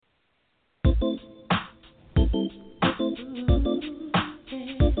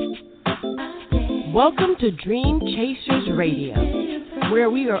Welcome to Dream Chasers Radio,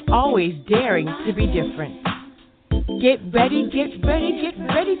 where we are always daring to be different. Get ready, get ready, get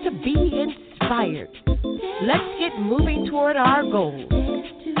ready to be inspired. Let's get moving toward our goals.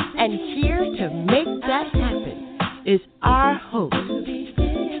 And here to make that happen is our host,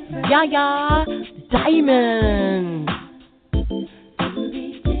 Yaya Diamond.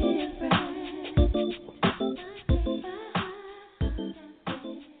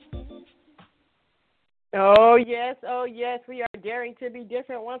 Oh yes, we are daring to be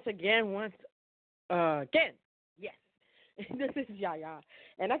different once again. Yes. This is Yaya,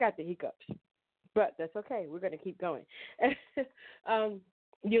 and I got the hiccups, but that's okay. We're going to keep going.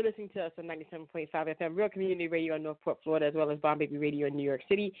 You're listening to us on 97.5 FM, Real Community Radio in Northport, Florida, as well as Bomb Baby Radio in New York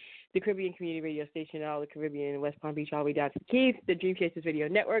City, the Caribbean Community Radio Station in all the Caribbean and West Palm Beach, all the way down to the Keys, the Dream Chasers Radio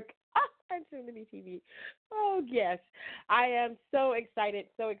Network, and soon to be TV. Oh, yes. I am so excited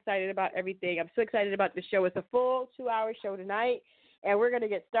about everything. I'm so excited about the show. It's a full 2-hour show tonight, and we're going to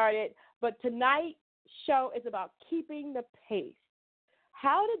get started. But tonight's show is about keeping the pace.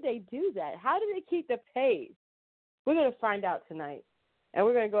 How did they do that? How did they keep the pace? We're going to find out tonight. And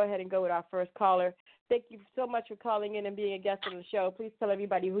we're going to go ahead and go with our first caller. Thank you so much for calling in and being a guest on the show. Please tell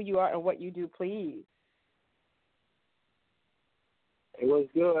everybody who you are and what you do, please. Hey,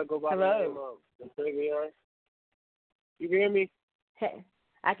 what's good? I go by Hello. the name of Savion. You can hear me? Hey,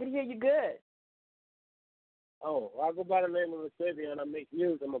 I can hear you good. Oh, I go by the name of Savion. I make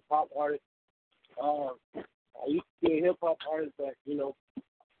music. I'm a pop artist. I used to be a hip-hop artist, but,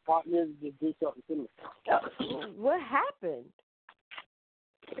 pop music just do something to me. What happened?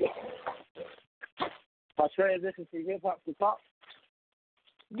 I transitioned from hip-hop to pop.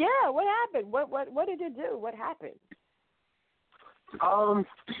 Yeah, what happened? What did it do? What happened?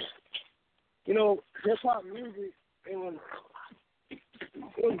 Hip-hop music, it was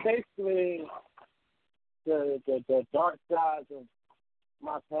basically the dark sides of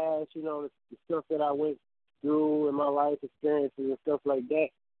my past, the stuff that I went through in my life experiences and stuff like that.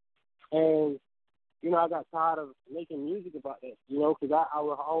 And, I got tired of making music about that, because I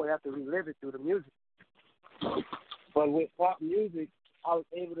would always have to relive it through the music. But with pop music, I was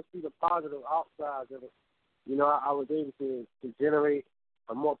able to see the positive outsides of it. I was able to generate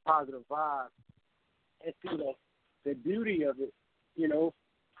a more positive vibe and see the beauty of it,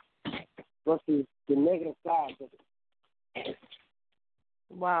 versus the negative sides of it.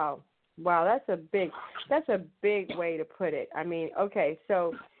 Wow, that's a big way to put it. I mean, okay,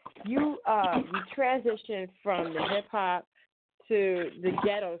 so you transitioned from the hip hop to the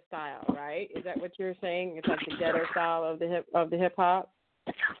ghetto style, right? Is that what you're saying? It's like the ghetto style of the hip hop?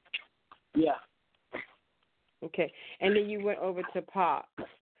 Yeah. Okay. And then you went over to pop.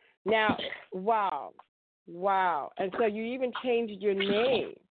 Now, wow. And so you even changed your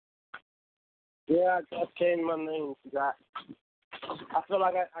name. Yeah, I changed my name because I feel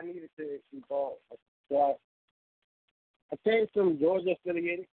like I needed to evolve. So I changed from Georgia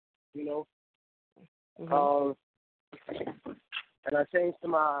affiliated, Mm-hmm. And I changed to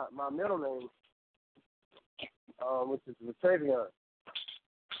my middle name, which is Savion.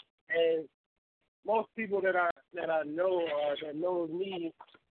 And most people that I know that knows me,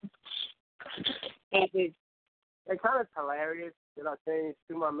 they kind of hilarious that I changed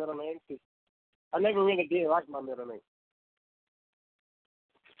to my middle name because I never really did like my middle name.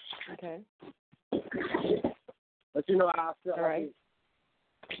 Okay. But I felt like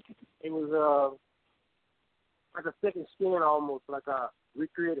it was like a second skin almost, like I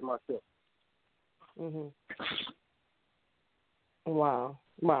recreated myself. Mhm. Wow.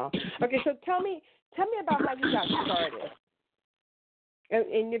 Okay, so tell me about how you got started.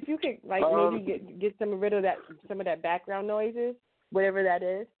 And if you could maybe get some of that background noises, whatever that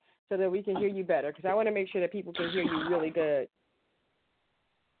is, so that we can hear you better. Because I want to make sure that people can hear you really good.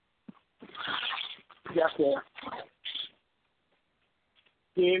 Yeah, I can.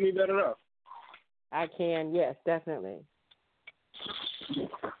 Can you hear me better now? I can, yes, definitely.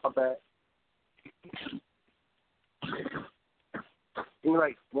 Okay. Give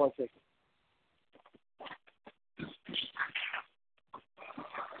me 1 second.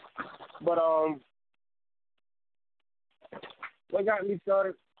 But what got me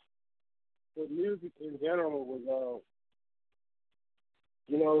started with music in general was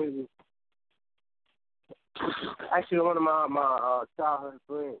it was actually one of my childhood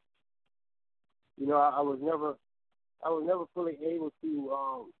friends. I was never fully able to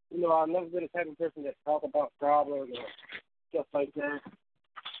I've never been the type of person that talk about problems or stuff like that.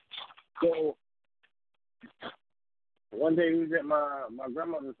 So one day we was at my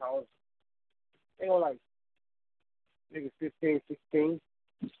grandmother's house they were like maybe 15, 16.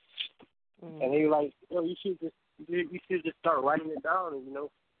 Mm-hmm. And he was like, yo, you should just start writing it down and,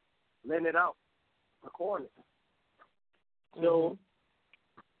 letting it out, recording it. So,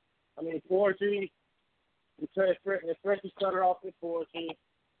 I mean, poetry, it first you started off with poetry,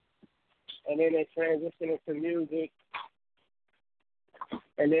 and then it transitioned into music.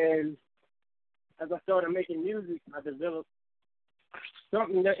 And then as I started making music, I developed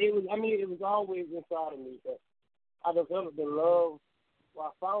something that it was always inside of me, but I developed the love,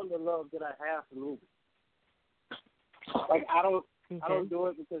 I found the love that I have for music. Like, I don't do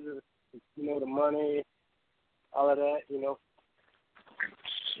it because of, the money, all of that, I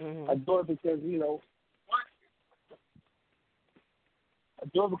do it because, I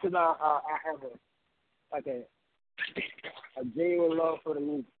do it because I have a genuine love for the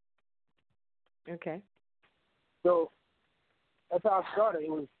music. Okay. So that's how I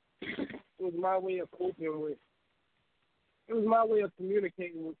started. It was my way of coping with. It was my way of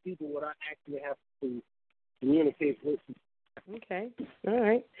communicating with people what I actually have to communicate with. Okay. All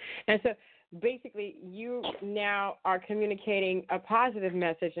right. And so basically you now are communicating a positive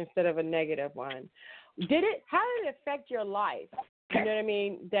message instead of a negative one. How did it affect your life? You know what I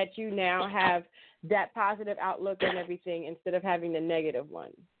mean? That you now have that positive outlook on everything instead of having the negative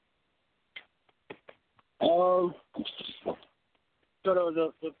one. So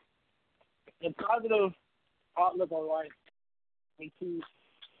the positive outlook on life is to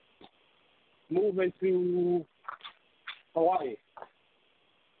move into Hawaii.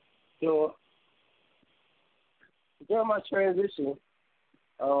 So during my transition,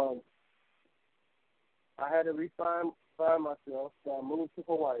 I had to find myself, so I moved to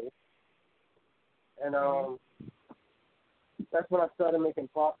Hawaii, and that's when I started making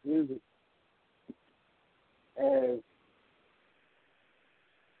pop music. And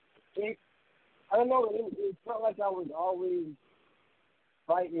I don't know, it felt like I was always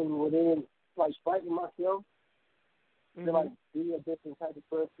fighting myself to like be a different type of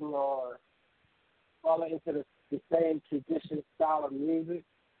person or fall into the same traditional style of music.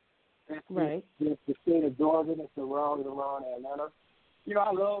 Right. The state of Georgia that's around Atlanta.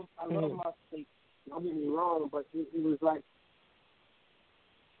 I love my state. Don't get me wrong, but it was like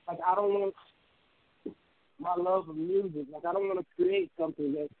I don't want my love of music. Like, I don't want to create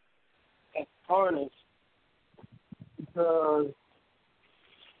something that's tarnished because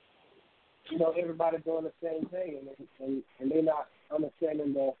everybody's doing the same thing and they're not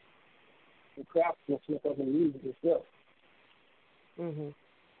understanding the craftsmanship of the music itself. Mhm.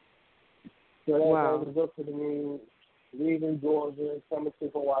 So that was up to me, leaving Georgia, coming to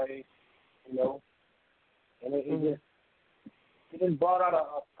Hawaii, and it just brought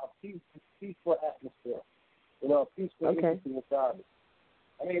out a peaceful atmosphere, a peaceful energy inside it.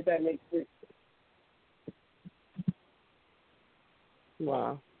 I mean, if that makes sense.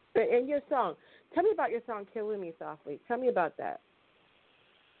 Wow. And your song, tell me about your song, Killing Me Softly. Tell me about that.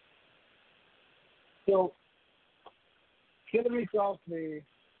 So, Killing Me Softly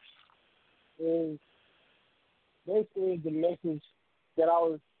is basically the message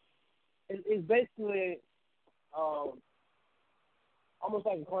that it's basically almost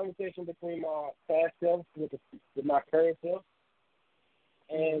like a conversation between my past self with my current self.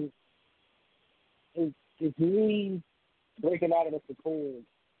 And it's me breaking out of the cocoon,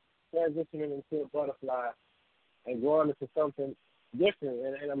 transitioning into a butterfly, and growing into something different.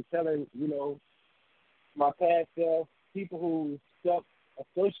 And I'm telling, my past self, people who stuck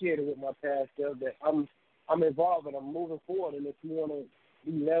associated with my past self, that I'm evolving, I'm moving forward, and if you want to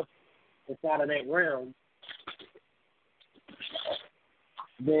be left inside of that realm,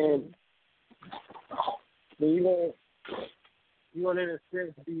 then you're going to, in a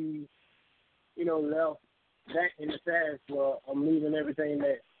sense, be, left back in the past where I'm leaving everything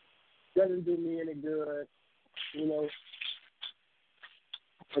that doesn't do me any good,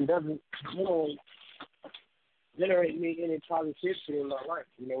 and doesn't, generate me any positivity in my life,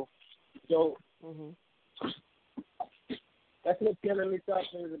 So that's what Killing Me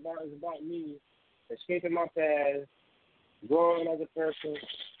Softly is about. It's about me escaping my past, growing as a person,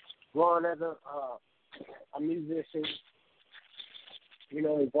 growing as a musician,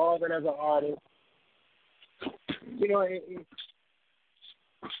 evolving as an artist.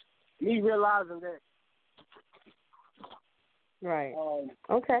 Me realizing that. Right.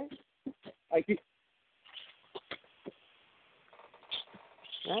 Okay.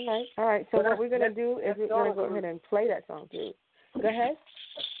 All right. So what we're going to do is we're going to go ahead and play that song, too. Go ahead.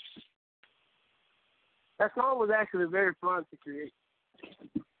 That song was actually very fun to create.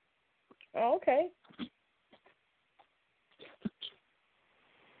 Oh, okay.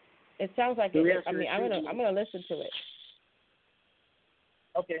 It sounds like it. I mean, I'm gonna listen to it.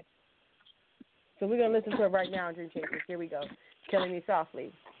 Okay. So we're gonna listen to it right now on Dream Chasers. Here we go. Killing Me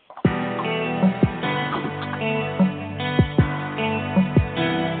Softly.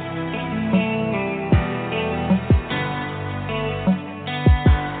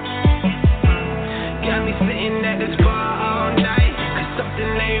 Got me sitting at this bar all night, 'cause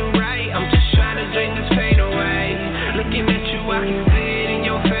something ain't right. I'm just trying to drink this pain away. Looking at you, I can see it in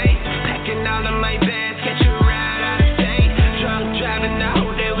your face. Packing all of my bags, catch a ride out of state. Drunk driving, I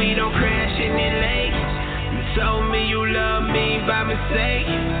hope that we don't crash in it late. You told me you love me by mistake.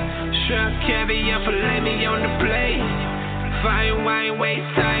 Shrimp, caviar, fillet me on the plate. Fine wine,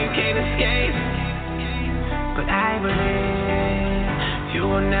 waste time, can't escape. But I believe you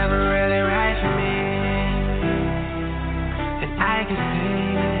were never really right for me. And I can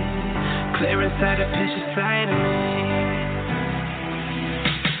see clear inside the picture side of me.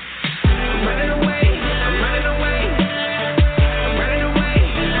 I'm running away, I'm running away. I'm running away,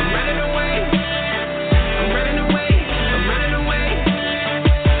 I'm running away. I'm running away, I'm running away.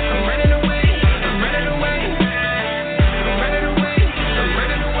 I'm running away, I'm running away. I'm running away, I'm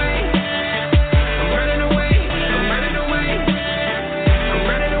running away. I'm running away, I'm running away. I'm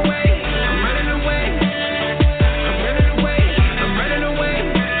running away, I'm running away. I'm running away, I'm running away.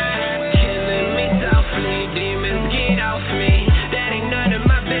 Killing me softly, demons get off me. That ain't none of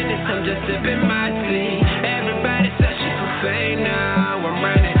my business, I'm just sipping my tea. Everybody searching for fame now. I'm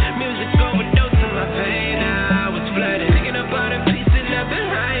running, music overdose in my vein now. It's flooded, picking up all the pieces left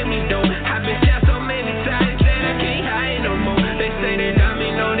behind me though. I've been shot so many times that I can't hide no more. They say they love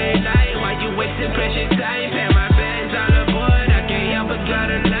me, know they lie. Why you wasting precious time? Had my bags all aboard, I can't help but draw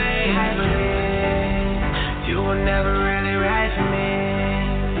the line. I believe you were never really right for me.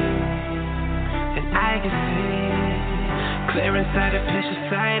 And I can see clear inside the picture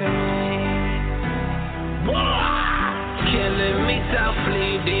side of me. Killing me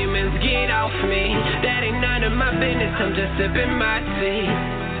softly, demons get off me. That ain't none of my business, I'm just sipping my tea.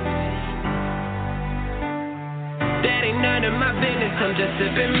 That ain't none of my business, I'm just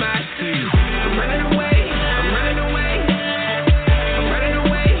sipping my tea. I'm running away, I'm running away. I'm running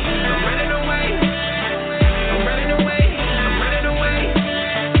away, I'm running away. I'm running away, I'm running away.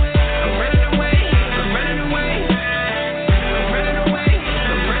 I'm running away, I'm running away. I'm running away,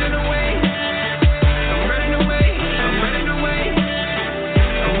 I'm running away. I'm running away, I'm running away.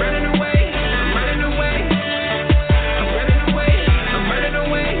 I'm running away, I'm running away. I'm running away, I'm running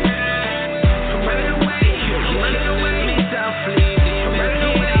away. I'm running away, I'm running away. Me softly, I'm running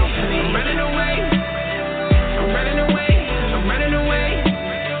away, I'm running away. I'm running away, I'm running away.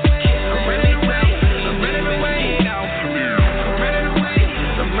 I'm running away, I'm running away. I'm running away,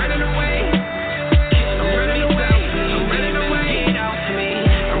 I'm running away. I'm running away, I'm running away. Get off me.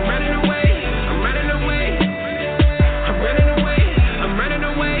 I'm running away, I'm running away. I'm running away, I'm running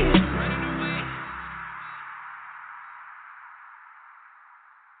away.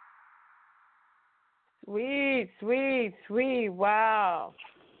 Sweet, sweet, sweet. Wow.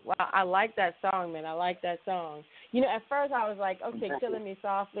 Wow, I like that song, man. I like that song. You know, at first I was like, okay, Killing Me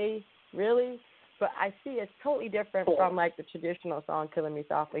Softly, really? But I see it's totally different from, like, the traditional song, Killing Me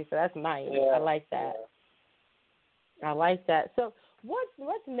Softly, so that's nice. Yeah. I like that. I like that. So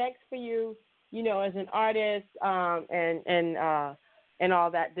what's next for you, you know, as an artist and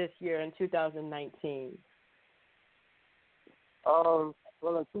all that this year in 2019? Well,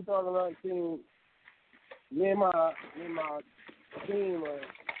 in 2019, me and my team are,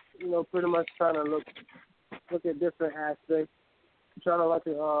 you know, pretty much trying to look at different aspects. I'm trying to like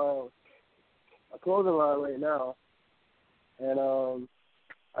a clothing line right now, and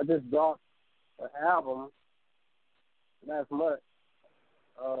I just dropped an album last month.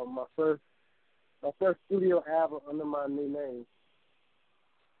 My first studio album under my new name,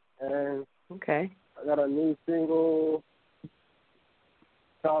 and Okay. I got a new single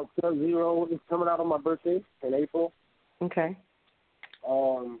called Sub-Zero. It's coming out on my birthday in April. Okay.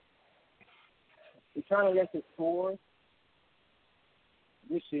 We're trying to get this tour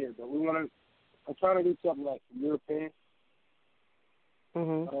this year, but I'm trying to do something like European.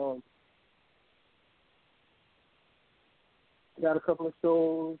 Mhm. Got a couple of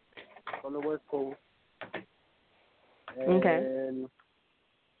shows on the West Coast. And Okay.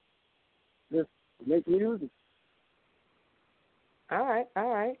 just make music. All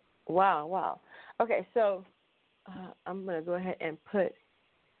right. Wow. Okay, so I'm going to go ahead and put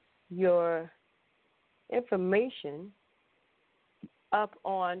your information up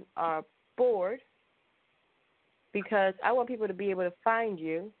on our board because I want people to be able to find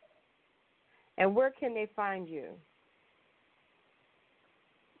you. And where can they find you?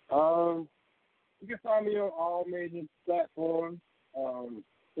 You can find me on all major platforms.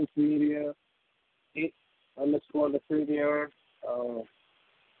 Social media, it_the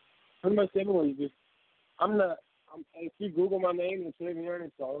pretty much everywhere. If you Google my name, it's Travion.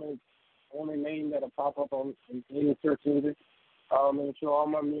 It's the only name that'll pop up on in any search engine. And show all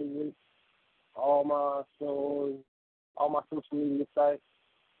my music, all my shows, all my social media sites.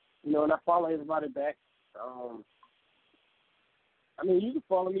 And I follow everybody back. You can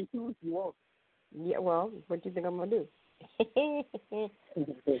follow me too if you want. Yeah, well, what do you think I'm going to do?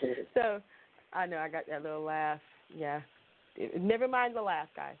 So, I know I got that little laugh. Yeah. Never mind the laugh,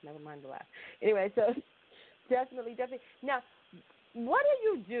 guys. Never mind the laugh. Anyway, so definitely. Now, what do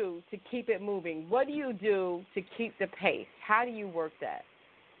you do to keep it moving? What do you do to keep the pace? How do you work that?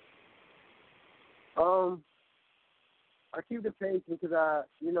 I keep the pace because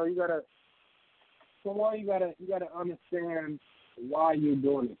you gotta. For one, you gotta understand why you're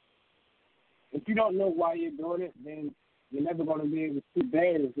doing it. If you don't know why you're doing it, then you're never going to be able to see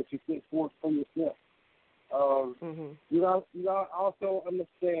bad if you set forth for yourself. You gotta also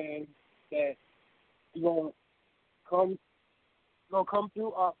understand that you're gonna come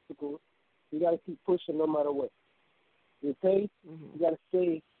through obstacles. You gotta keep pushing no matter what. Your pace, you gotta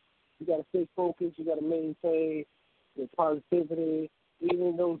stay focused. You gotta maintain your positivity,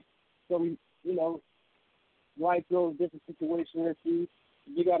 even though some life throws different situations at you.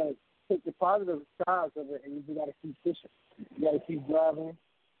 You gotta take the positive sides of it, and you gotta keep pushing. You gotta keep driving,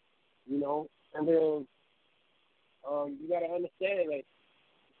 and then you gotta understand that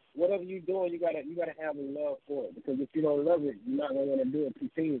whatever you're doing, you gotta have a love for it. Because if you don't love it, you're not gonna want to do it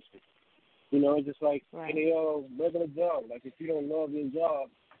continuously. It's just like any regular job. Like if you don't love your job,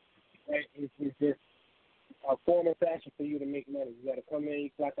 right, it's just a form of fashion for you to make money. You gotta come in, you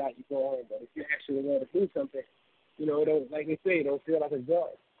clock out, you go home. But if you actually want to do something, it don't, like they say, it don't feel like a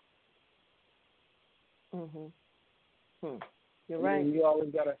job. You're right. You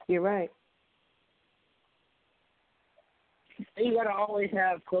always gotta. You're right. You gotta always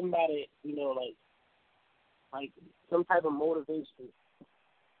have somebody, like some type of motivation,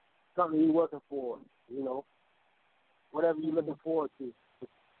 something you're working for, whatever you're looking forward to.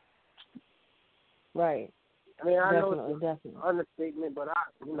 Right. I know it's an understatement, but I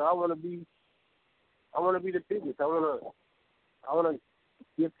want to be the biggest. I want to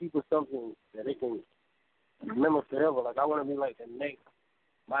give people something that they can remember forever. Like I want to be like the next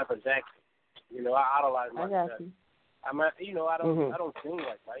Michael Jackson. I idolize Michael Jackson. I don't sing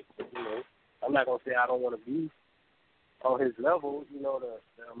like Mike, but, I'm not gonna say I don't want to be on his level. The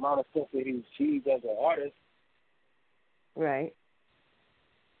amount of stuff that he achieved as an artist. Right.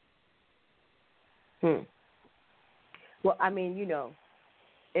 Well,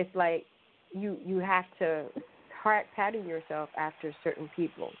 it's like you have to pattern yourself after certain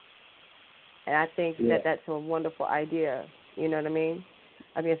people, and I think that's a wonderful idea. You know what I mean?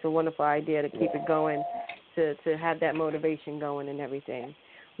 I think it's a wonderful idea to keep it going, to have that motivation going and everything.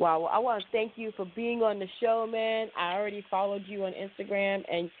 Wow, well, I want to thank you for being on the show, man. I already followed you on Instagram,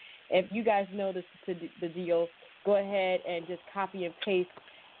 and if you guys know the deal, go ahead and just copy and paste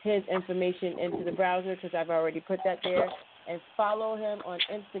his information into the browser because I've already put that there, and follow him on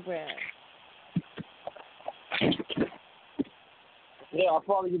Instagram. Yeah, I'll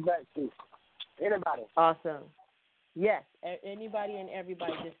follow you back too. Anybody. Awesome. Yes, anybody and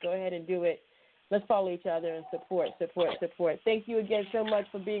everybody, just go ahead and do it. Let's follow each other and support. Thank you again so much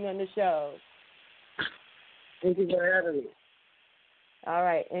for being on the show. Thank you for having me. All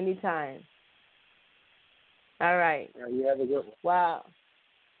right, anytime. All right. You have a good one. Wow.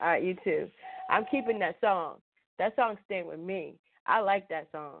 All right, you too. I'm keeping that song. That song's staying with me. I like that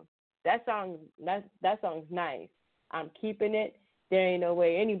song. That song's nice. I'm keeping it. There ain't no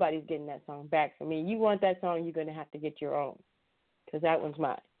way anybody's getting that song back from me. You want that song, you're going to have to get your own because that one's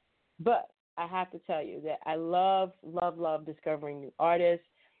mine. But I have to tell you that I love discovering new artists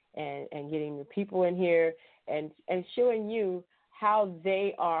and getting new people in here and showing you how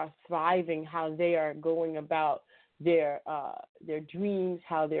they are thriving, how they are going about their dreams,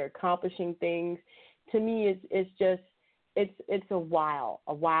 how they're accomplishing things. To me, it's a wow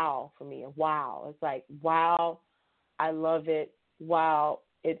for me, a wow. It's like, wow, I love it. Wow,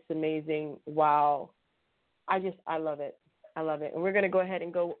 it's amazing. Wow, I love it. I love it. And we're going to go ahead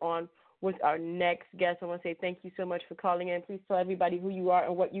and go on with our next guest. I want to say thank you so much for calling in. Please tell everybody who you are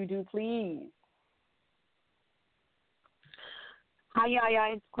and what you do, please. Hi,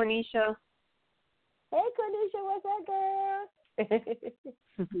 Yaya. It's Cornisha. Hey, Cornisha, what's up, girl?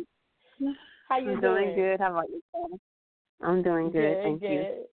 How you I'm doing good. How about yourself? I'm doing good. Thank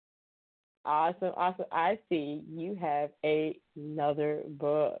you. Awesome. I see you have another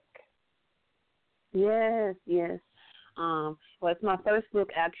book. Yes, yes. Well, it's my first book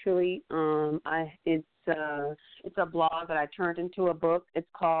actually. It's a blog that I turned into a book. It's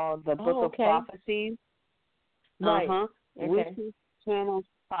called The Book Oh, of okay. Prophecies. Right. Okay. Wishes, Channels,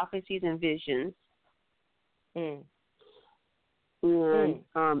 Prophecies, and Visions. Mm. And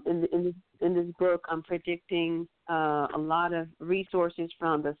Mm. in this book, I'm predicting a lot of resources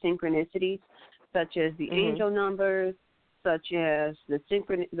from the synchronicities, such as the Mhm. angel numbers, such as the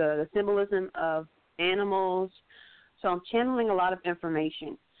symbolism of animals. So I'm channeling a lot of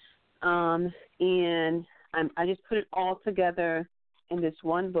information, and I just put it all together in this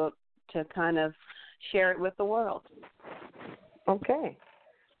one book to kind of share it with the world. Okay.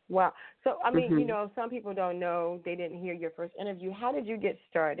 Wow. So, I mean, Hmm some people don't know. They didn't hear your first interview. How did you get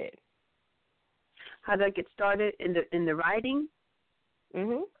started? How did I get started in the writing?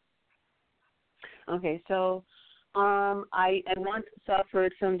 Mhm. Okay, so I once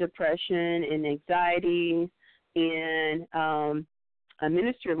suffered some depression and anxiety, and a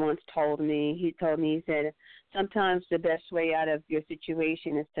minister once told me, he said, sometimes the best way out of your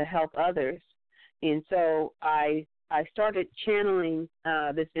situation is to help others. And so I started channeling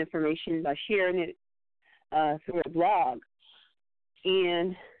this information by sharing it through a blog.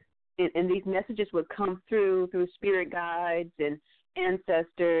 And these messages would come through spirit guides and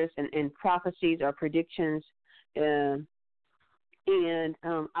ancestors and prophecies or predictions. Uh,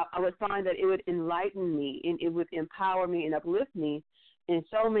 I would find that it would enlighten me and it would empower me and uplift me in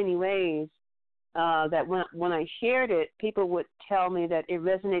so many ways that when I shared it, people would tell me that it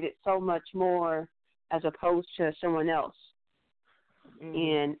resonated so much more as opposed to someone else. Mhm.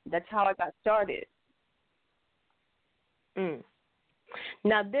 And that's how I got started. Mm.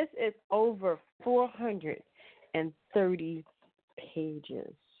 Now, this is over 430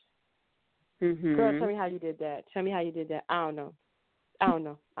 pages. Girl, tell Mhm. me how you did that. Tell me how you did that. I don't know.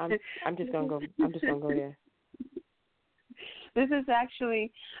 I'm just gonna go. I'm just gonna go there. This is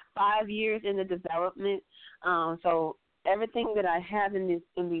actually 5 years in the development. So everything that I have in these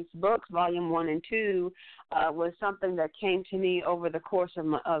books, Volume 1 and 2, was something that came to me over the course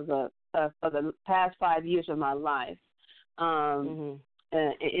of the past 5 years of my life. Mhm.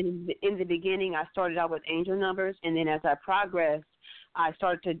 In the beginning, I started out with angel numbers, and then as I progressed, I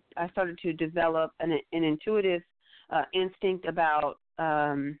started to develop an intuitive instinct about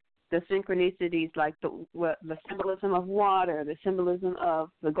the synchronicities, like the symbolism of water, the symbolism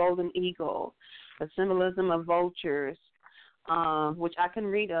of the golden eagle, the symbolism of vultures, which I can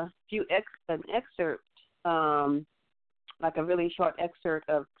read an excerpt, like a really short excerpt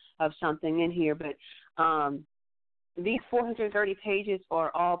of something in here, but these 430 pages are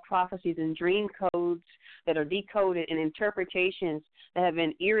all prophecies and dream codes that are decoded and interpretations that have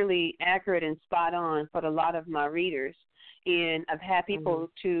been eerily accurate and spot on for a lot of my readers. And I've had people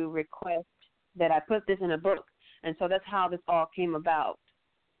to request that I put this in a book. And so that's how this all came about.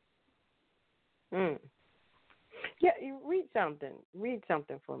 Mm. Yeah, you read something. Read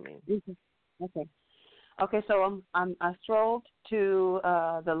something for me. Okay. Okay, so I strolled to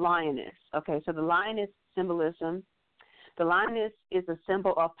the lioness. Okay, so the lioness symbolism. The lioness is a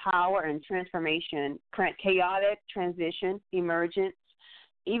symbol of power and transformation, chaotic transition, emergence.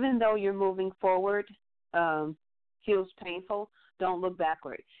 Even though you're moving forward, feels painful, don't look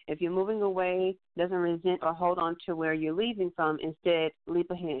backward. If you're moving away, doesn't resent or hold on to where you're leaving from. Instead,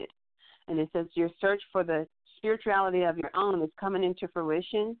 leap ahead. And it says your search for the spirituality of your own is coming into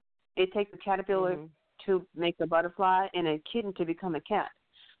fruition. It takes a caterpillar to make a butterfly and a kitten to become a cat.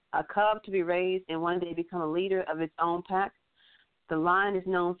 A cub to be raised and one day become a leader of its own pack. The lion is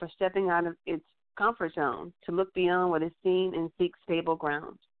known for stepping out of its comfort zone to look beyond what is seen and seek stable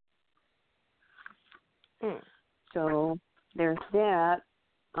ground. So there's that.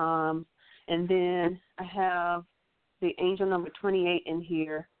 And then I have the angel number 28 in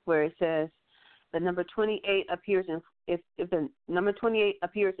here where it says the number 28 appears in, if the number 28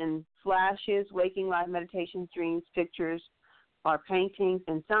 appears in flashes, waking life meditations, dreams, pictures, or paintings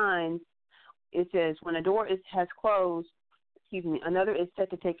and signs, it says when a door has closed, another is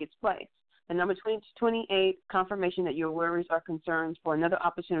set to take its place. The number 28, confirmation that your worries or concerns for another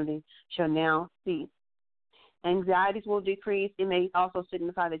opportunity shall now cease. Anxieties will decrease. It may also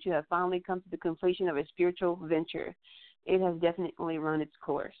signify that you have finally come to the completion of a spiritual venture. It has definitely run its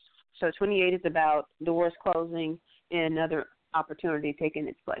course. So 28 is about doors closing and another opportunity taking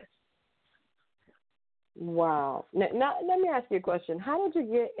its place. Wow. Now, let me ask you a question. How did you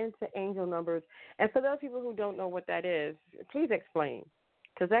get into angel numbers? And for those people who don't know what that is, please explain.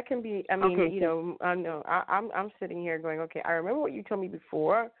 Because that can be, I mean, Okay, I know I'm sitting here going, okay, I remember what you told me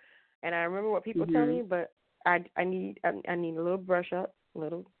before, and I remember what people tell me, but I need a little brush up, a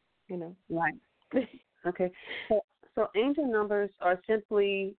little, Right. Okay. So angel numbers are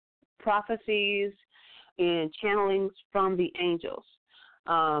simply prophecies and channelings from the angels.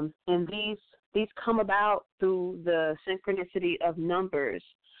 And these come about through the synchronicity of numbers.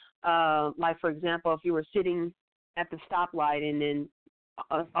 Like, for example, if you were sitting at the stoplight and then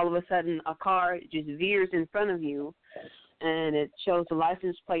all of a sudden a car just veers in front of you and it shows the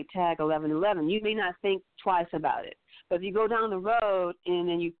license plate tag 1111, you may not think twice about it. But if you go down the road and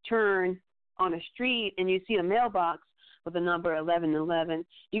then you turn on a street and you see a mailbox with the number 1111,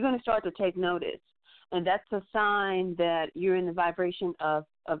 you're going to start to take notice. And that's a sign that you're in the vibration of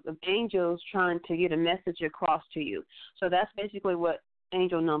angels trying to get a message across to you. So that's basically what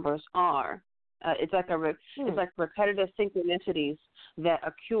angel numbers are. It's like it's like repetitive synchronicities that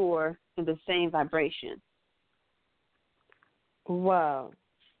occur in the same vibration. Wow.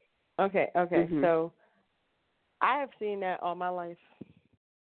 Okay. So I have seen that all my life.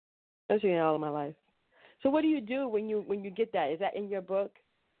 I've seen it all of my life. So what do you do when you get that? Is that in your book?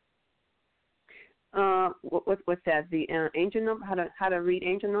 What's that? The angel number? How to read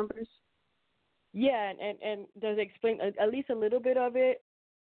angel numbers? Yeah, and does it explain at least a little bit of it,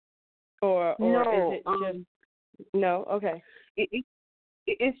 or no, is it just no? Okay.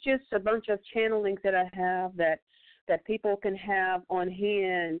 It's just a bunch of channelings that I have that people can have on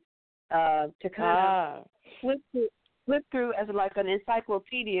hand to kind of flip through as like an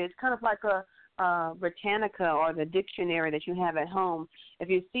encyclopedia. It's kind of like a Britannica or the dictionary that you have at home. If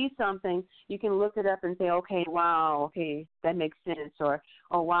you see something, you can look it up and say, okay, wow, okay, that makes sense, or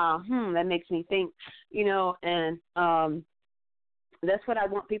oh wow, that makes me think, and that's what I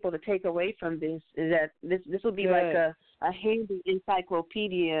want people to take away from this, is that this will be like a handy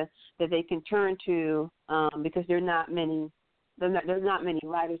encyclopedia that they can turn to, because there's not many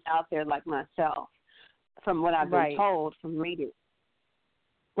writers out there like myself, from what I've been told from readers.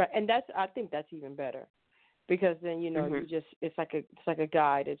 Right, and I think that's even better, because then you just it's like a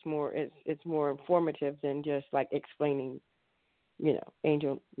guide. It's more informative than just like explaining,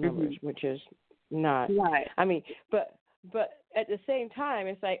 angel numbers, which is not. Right. I mean, but at the same time,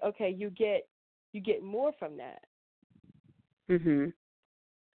 it's like, okay, you get more from that.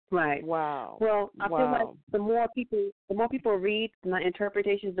 Right. Wow. Well, I feel like the more people read my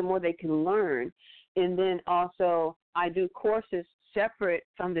interpretations, the more they can learn, and then also I do courses separate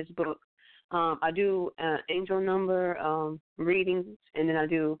from this book. I do angel number readings, and then I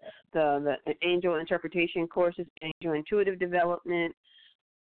do the angel interpretation courses, angel intuitive development.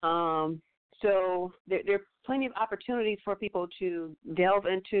 So there are plenty of opportunities for people to delve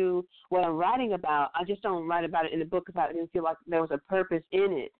into what I'm writing about. I just don't write about it in the book because I didn't feel like there was a purpose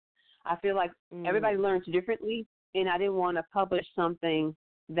in it. I feel like everybody learns differently, and I didn't want to publish something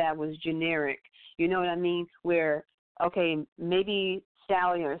that was generic. You know what I mean? Where, okay, maybe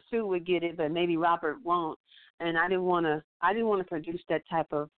Sally or Sue would get it, but maybe Robert won't. And I didn't want to produce that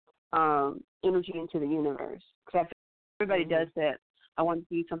type of energy into the universe, because everybody does that. I want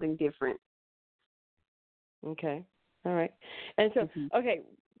to do something different. Okay. All right. And so, okay,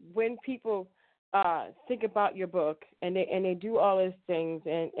 when people think about your book and they do all these things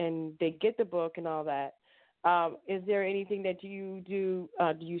and they get the book and all that, is there anything that you do?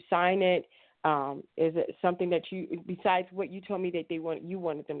 Do you sign it? Is it something that you, besides what you told me that you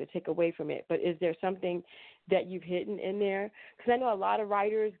wanted them to take away from it, but is there something that you've hidden in there? Because I know a lot of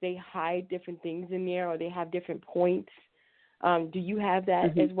writers, they hide different things in there, or they have different points. Do you have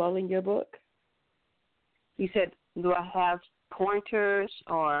that as well in your book? You said, do I have pointers,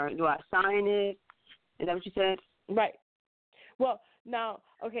 or do I sign it? Is that what you said? Right. Well, now,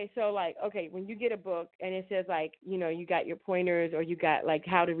 okay, so when you get a book and it says you got your pointers, or you got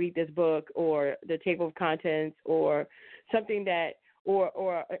how to read this book, or the table of contents, or something that,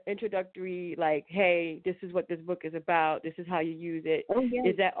 or introductory, hey, this is what this book is about, this is how you use it. Oh, yes.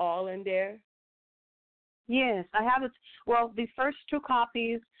 Is that all in there? Yes, I have it. Well, the first two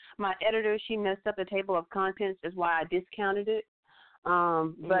copies, my editor, she messed up the table of contents, is why I discounted it.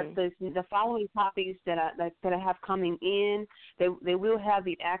 But the following copies that I have coming in, they will have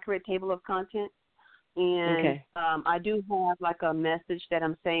the accurate table of contents, and I do have a message that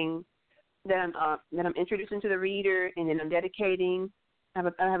I'm saying that I'm introducing to the reader, and then I'm dedicating. I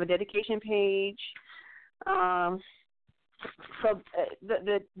have a dedication page. So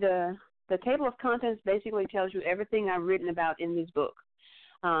the table of contents basically tells you everything I've written about in this book.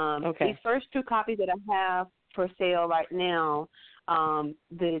 These first two copies that I have for sale right now,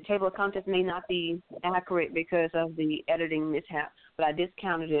 the table of contents may not be accurate because of the editing mishap, but I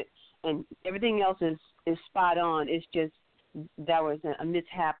discounted it, and everything else is spot on. It's just that was a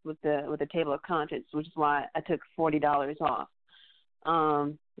mishap with the table of contents, which is why I took $40 off.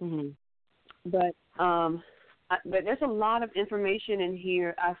 But there's a lot of information in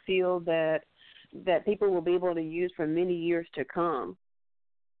here. I feel that people will be able to use for many years to come.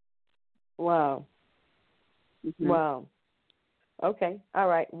 Wow. Mm-hmm. Wow. Okay. All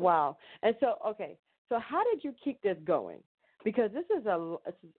right. Wow. And so, okay. So how did you keep this going? Because this is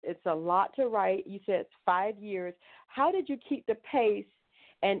it's a lot to write. You said it's 5 years. How did you keep the pace,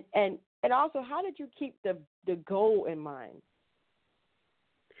 and also how did you keep the goal in mind?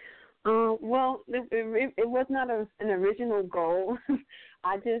 Well, it was not an original goal.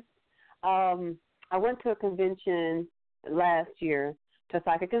 I just I went to a convention last year, to a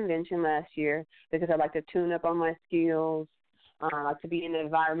psychic convention last year, because I like to tune up on my skills. I like to be in the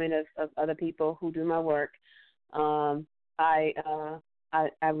environment of other people who do my work. I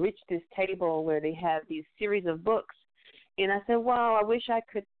reached this table where they have these series of books, and I said, "Wow, I wish I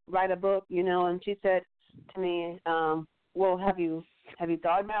could write a book," And she said to me, "Well, have you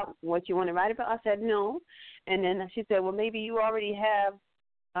thought about what you want to write about?" I said, "No," and then she said, "Well, maybe you already have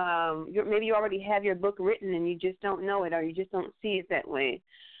your book written, and you just don't know it, or you just don't see it that way."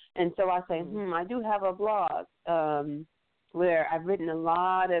 And so I say, I do have a blog where I've written a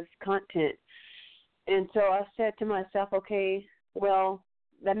lot of content. And so I said to myself, okay, well,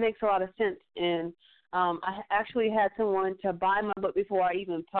 that makes a lot of sense. And I actually had someone to buy my book before I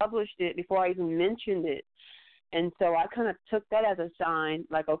even published it, before I even mentioned it. And so I kind of took that as a sign,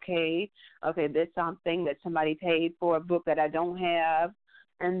 like, okay, there's something that somebody paid for a book that I don't have.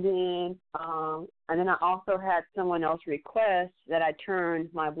 And then I also had someone else request that I turn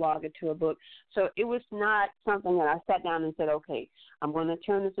my blog into a book. So it was not something that I sat down and said, okay, I'm going to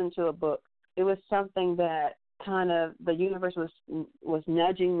turn this into a book. It was something that kind of the universe was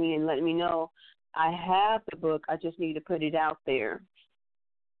nudging me and letting me know I have the book. I just need to put it out there.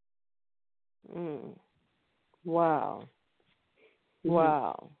 Wow. Mm-hmm.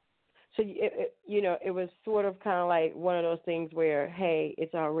 Wow. So, it was sort of kind of like one of those things where, hey,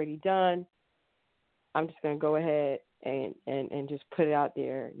 it's already done. I'm just going to go ahead and just put it out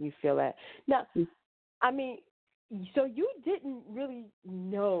there. You feel that. Now, I mean, so you didn't really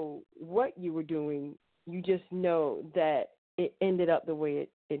know what you were doing. You just know that it ended up the way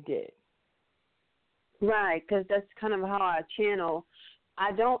it did. Right, because that's kind of how I channel.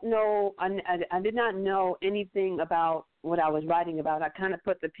 I don't know, I did not know anything about what I was writing about. I kind of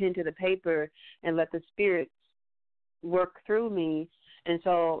put the pen to the paper and let the spirits work through me. And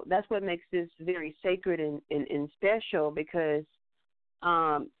so that's what makes this very sacred and special, because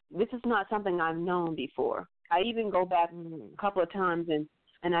this is not something I've known before. I even go back a couple of times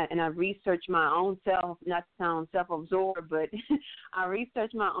and I research my own self, not to sound self-absorbed, but I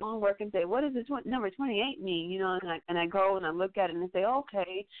research my own work and say, what does this number 28 mean? And I go and I look at it and I say,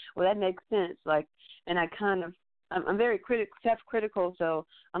 okay, well, that makes sense. And I kind of, I'm very self-critical, so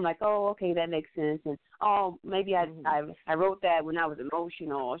I'm like, oh, okay, that makes sense. And, oh, maybe I wrote that when I was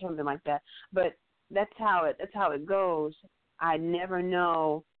emotional or something like that. But that's how it goes. I never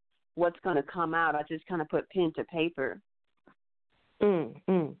know what's going to come out. I just kind of put pen to paper. And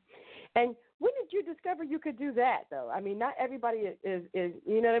when did you discover you could do that, though? I mean, not everybody is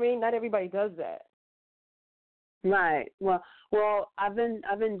you know what I mean? Not everybody does that. Right. Well, I've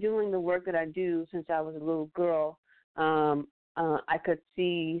been doing the work that I do since I was a little girl. I could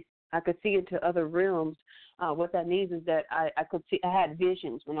see into other realms. What that means is that I had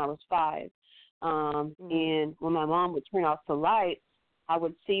visions when I was 5. And when my mom would turn off the lights, I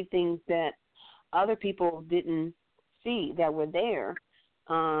would see things that other people didn't see that were there.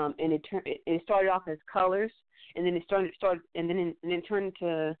 And it started off as colors, and then it turned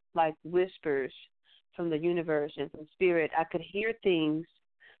into like whispers from the universe and from spirit. I could hear things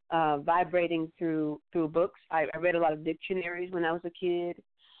vibrating through books. I read a lot of dictionaries when I was a kid,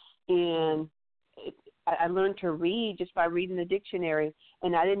 and I learned to read just by reading the dictionary,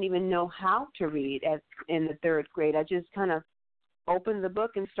 and I didn't even know how to read in the 3rd grade. I just kind of opened the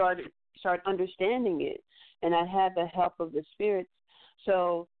book and started understanding it, and I had the help of the spirits.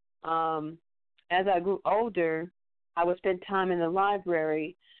 So as I grew older, I would spend time in the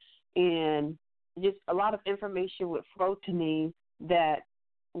library, and just a lot of information would flow to me that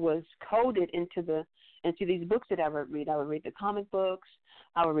was coded into these books that I would read. I would read the comic books,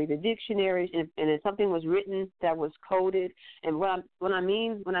 I would read the dictionaries, and if something was written that was coded, and what I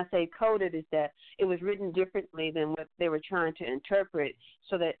mean when I say coded is that it was written differently than what they were trying to interpret,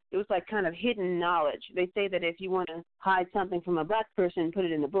 so that it was like kind of hidden knowledge. They say that if you want to hide something from a black person, put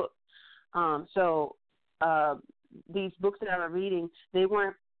it in the book. So these books that I was reading, they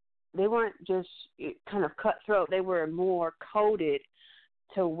weren't just kind of cutthroat. They were more coded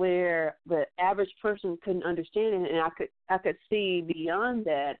to where the average person couldn't understand it, and I could see beyond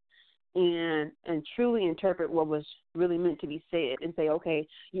that. and truly interpret what was really meant to be said and say, okay,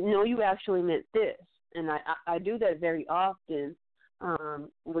 you actually meant this. And I do that very often,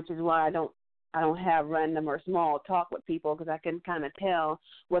 which is why I don't have random or small talk with people, because I can kind of tell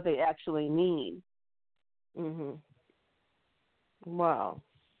what they actually mean. Mhm. Wow.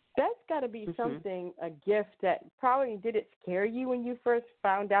 That's got to be something, a gift that probably, did it scare you when you first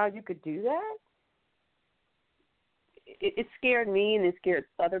found out you could do that? It scared me, and it scared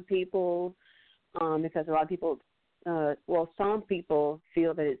other people, because a lot of people, some people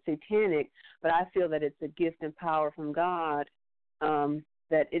feel that it's satanic, but I feel that it's a gift and power from God,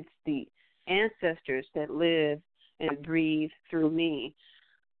 that it's the ancestors that live and breathe through me.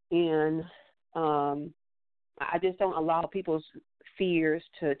 And I just don't allow people's fears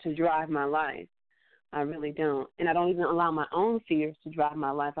to drive my life. I really don't. And I don't even allow my own fears to drive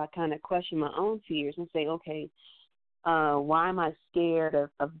my life. I kind of question my own fears and say, okay, why am I scared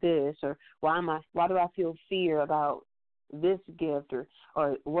of this, or why do I feel fear about this gift,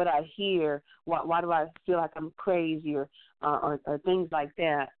 or what I hear? Why do I feel like I'm crazy, or things like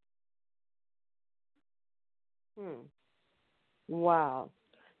that? Wow.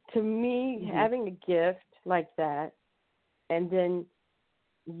 To me, having a gift like that, and then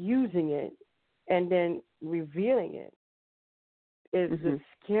using it, and then revealing it, is the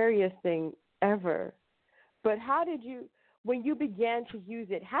scariest thing ever. But how did you, when you began to use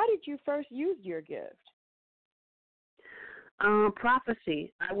it, how did you first use your gift?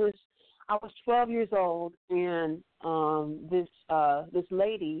 Prophecy. I was 12 years old, and this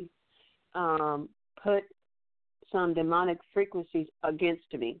lady put some demonic frequencies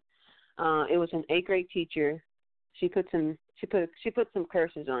against me. It was an 8th grade teacher. She put some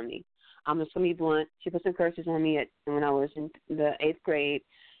curses on me. I'm just gonna be blunt. She put some curses on me when I was in the 8th grade,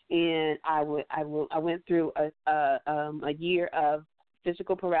 and I went through a year of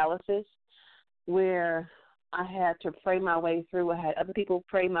physical paralysis, where I had to pray my way through. I had other people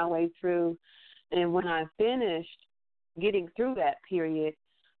pray my way through, and when I finished getting through that period,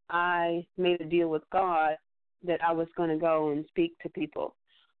 I made a deal with God that I was going to go and speak to people.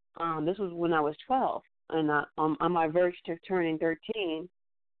 This was when I was 12, and on my verge to turning 13,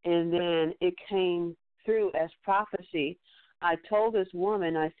 and then it came through as prophecy. I told this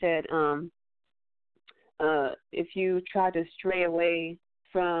woman, I said, if you try to stray away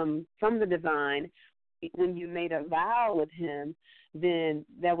from the divine, when you made a vow with him, then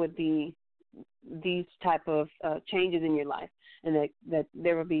that would be these type of changes in your life, and that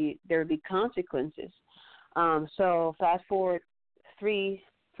there would be consequences. So fast forward 3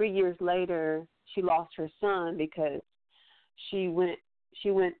 years later, she lost her son because she went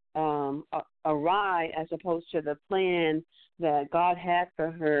awry as opposed to the plan that God had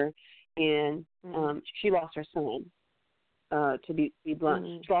for her, and she lost her son. To be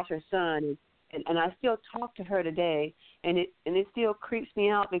blunt, she lost her son, and I still talk to her today, and it still creeps me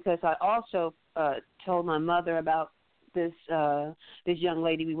out, because I also told my mother about this young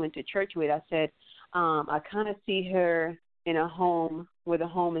lady we went to church with. I said, I kind of see her in a home where the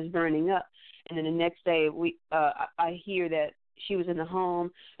home is burning up, and then the next day I hear that she was in the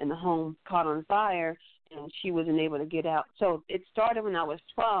home and the home caught on fire and she wasn't able to get out. So it started when I was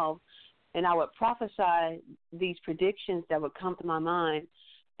 12, and I would prophesy these predictions that would come to my mind.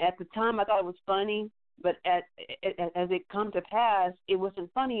 At the time, I thought it was funny, but as it come to pass, it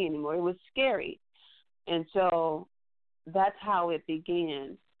wasn't funny anymore. It was scary. And so that's how it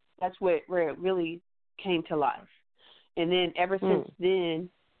began. That's where it really came to life. And then ever since then,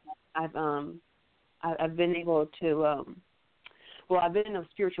 I've been able to, I've been in a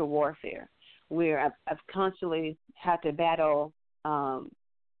spiritual warfare where I've constantly had to battle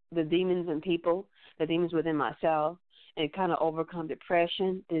the demons in people, the demons within myself, and kind of overcome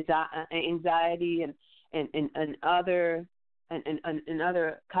depression, anxiety, and other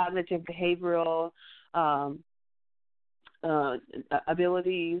cognitive behavioral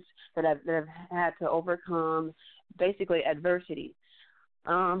abilities that I've had to overcome, basically adversity,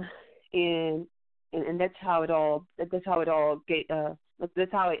 and that's how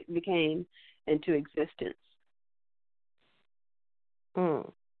it became into existence.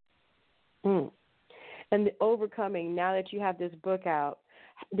 And the overcoming, now that you have this book out,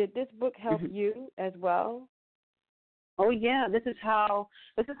 did this book help you as well? Oh yeah, this is how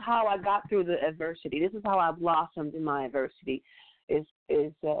I got through the adversity. This is how I blossomed in my adversity, is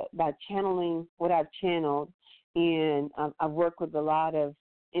by channeling what I've channeled, and I've worked with a lot of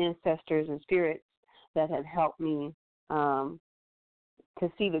ancestors and spirits that have helped me to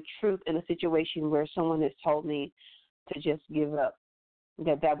see the truth in a situation where someone has told me to just give up,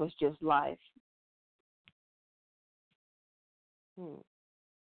 that was just life.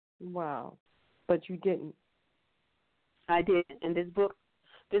 Wow. But you didn't. I did, and this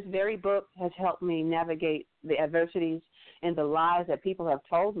very book has helped me navigate the adversities and the lies that people have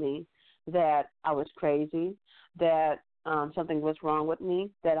told me that I was crazy, that something was wrong with me,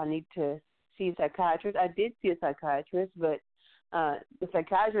 that I need to see a psychiatrist. I did see a psychiatrist, but the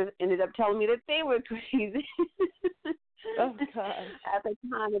psychiatrist ended up telling me that they were crazy. Oh, God. At the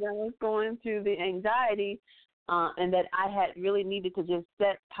time that I was going through the anxiety, and that I had really needed to just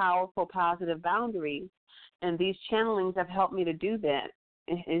set powerful, positive boundaries. And these channelings have helped me to do that.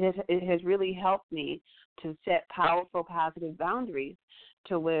 It has really helped me to set powerful, positive boundaries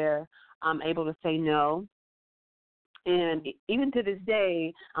to where I'm able to say no. And even to this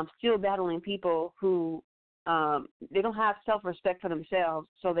day, I'm still battling people who they don't have self-respect for themselves,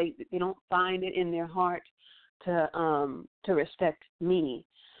 so they don't find it in their heart to respect me.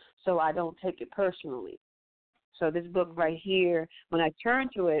 So I don't take it personally. So this book right here, when I turn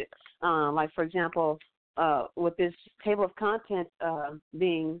to it, like for example, with this table of contents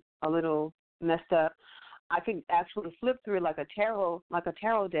being a little messed up, I could actually flip through it like a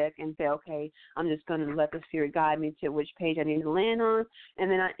tarot deck and say, okay, I'm just going to let the spirit guide me to which page I need to land on,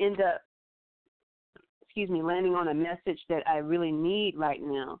 and then I end up, landing on a message that I really need right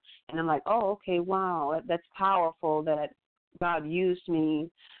now. And I'm like, oh, okay, wow, that's powerful that God used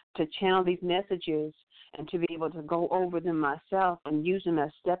me to channel these messages and to be able to go over them myself and use them as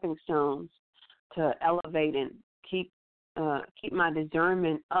stepping stones to elevate and keep my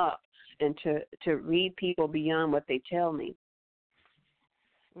discernment up and to read people beyond what they tell me.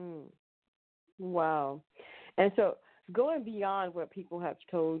 Wow. And so going beyond what people have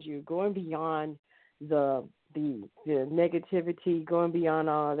told you, going beyond the negativity, going beyond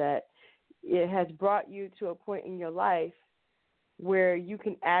all that, it has brought you to a point in your life where you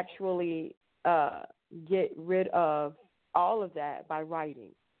can actually get rid of all of that by writing.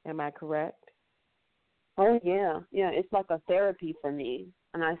 Am I correct? Oh, yeah. Yeah, it's like a therapy for me,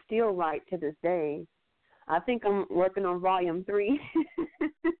 and I still write to this day. I think I'm working on volume 3.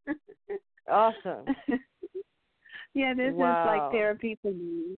 Awesome. Yeah, this is like therapy for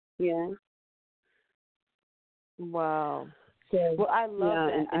me. Yeah. Wow. So, well, I love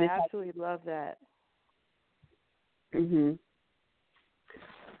that. And I absolutely love that. Mhm.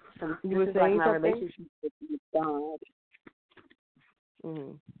 So you were saying like my something? relationship with God.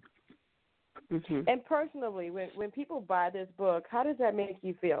 Mhm. Mhm. And personally, when people buy this book, how does that make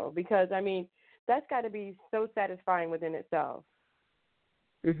you feel? Because I mean, that's got to be so satisfying within itself.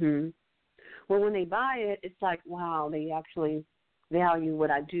 Mhm. Well, when they buy it, it's like, wow, they actually value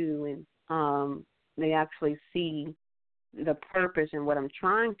what I do, and they actually see the purpose in what I'm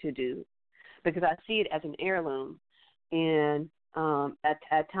trying to do, because I see it as an heirloom. And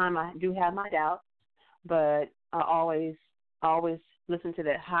at time I do have my doubts, but I always listen to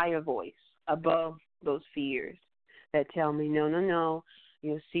that higher voice above those fears that tell me, no,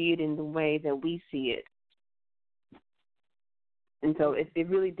 you'll see it in the way that we see it. And so it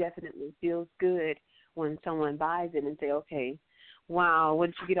really definitely feels good when someone buys it and say, okay, wow, where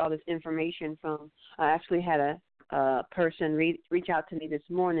did you get all this information from? I actually had a person reach out to me this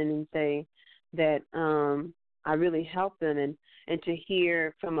morning and say that I really helped them, and to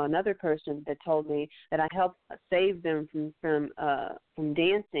hear from another person that told me that I helped save them from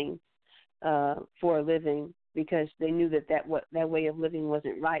dancing for a living, because they knew that way of living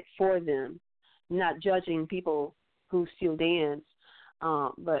wasn't right for them. Not judging people who still dance,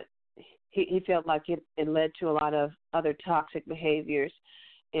 but he felt like it led to a lot of other toxic behaviors.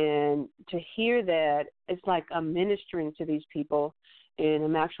 And to hear that, it's like I'm ministering to these people, and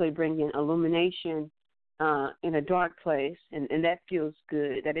I'm actually bringing illumination in a dark place, and that feels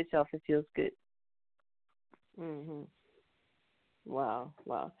good. That itself, it feels good. Mhm. Wow.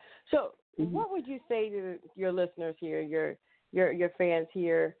 So, what would you say to your listeners here, your fans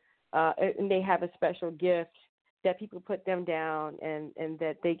here, and they have a special gift that people put them down and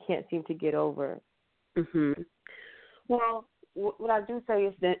that they can't seem to get over? Mhm. Well, what I do say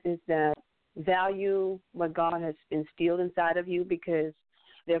is that value what God has instilled inside of you, because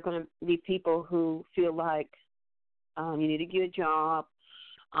there are going to be people who feel like you need to get a job,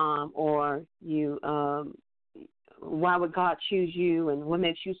 or you. Why would God choose you, and what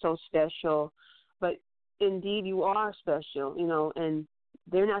makes you so special? But indeed, you are special, and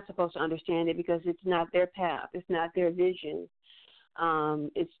they're not supposed to understand it because it's not their path, it's not their vision.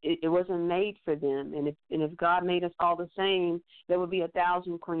 It wasn't made for them, and if God made us all the same, there would be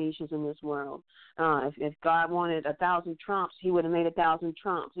 1,000 Cornishas in this world. If God wanted 1,000 Trumps, He would have made 1,000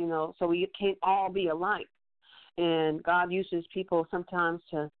 Trumps. So we can't all be alike. And God uses people sometimes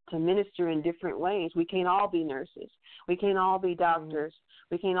to minister in different ways. We can't all be nurses. We can't all be doctors.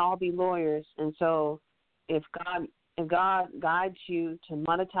 We can't all be lawyers. And so if God guides you to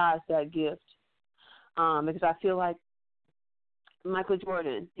monetize that gift, because I feel like Michael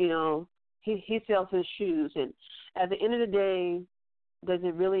Jordan, you know, he sells his shoes, and at the end of the day,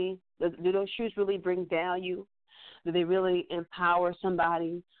 do those shoes really bring value? Do they really empower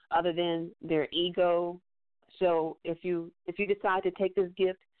somebody other than their ego? So if you decide to take this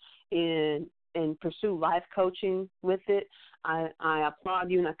gift and pursue life coaching with it, I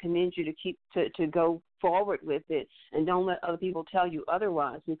applaud you and I commend you to go forward with it, and don't let other people tell you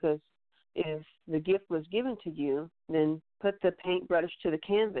otherwise, because if the gift was given to you, then put the paintbrush to the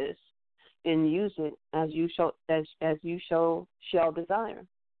canvas and use it as you shall desire.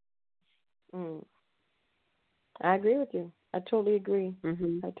 I agree with you. I totally agree.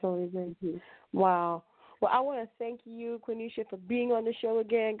 Mm-hmm. I totally agree. Mm-hmm. Wow. Well, I want to thank you, Quenisha, for being on the show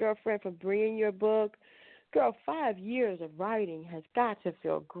again, girlfriend, for bringing your book. Girl, 5 years of writing has got to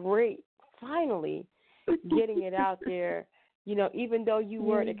feel great. Finally getting it out there. You know, even though you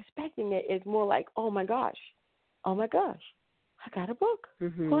weren't expecting it, it's more like, oh my gosh, I got a book.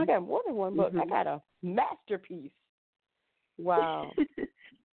 Mm-hmm. Well, I got more than one book. Mm-hmm. I got a masterpiece. Wow.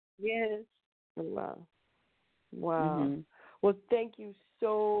 Yes. Wow. Wow. Mm-hmm. Well, thank you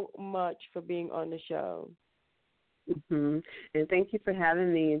so much for being on the show. Mm-hmm. And thank you for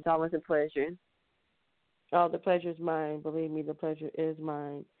having me. It's always a pleasure. Oh, the pleasure is mine. Believe me, the pleasure is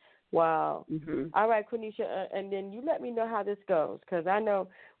mine. Wow. Mm-hmm. All right, Quenisha, and then you let me know how this goes, because I know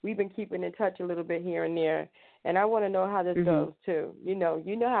we've been keeping in touch a little bit here and there, and I want to know how this goes too. You know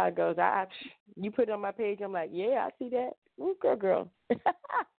how it goes. You put it on my page, I'm like, yeah, I see that. Ooh, girl.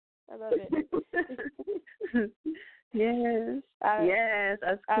 I love it. Yes. Yes.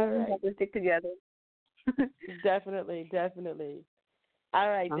 Us cool have to stick together. Definitely. All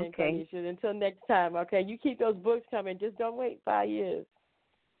right, then, okay. Quenisha. Until next time, okay? You keep those books coming. Just don't wait 5 years.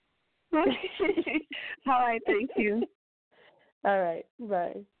 All right, thank you. All right,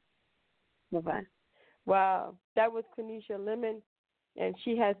 bye. Bye-bye. Wow, that was Quenisha Lemon, and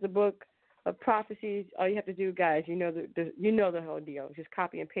she has the book of prophecies. All you have to do, guys, you know the whole deal. Just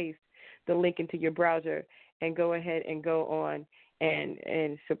copy and paste the link into your browser and go ahead and go on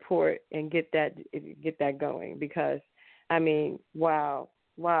and support and get that going, because I mean, wow.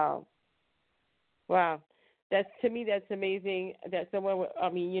 That's, to me, that's amazing that someone, I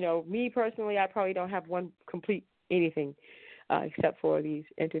mean, you know, me personally, I probably don't have one complete anything except for these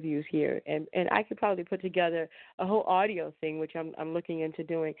interviews here. And I could probably put together a whole audio thing, which I'm looking into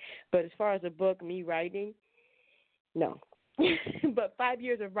doing. But as far as a book, me writing, no. But 5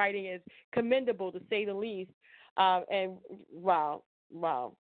 years of writing is commendable, to say the least. And wow.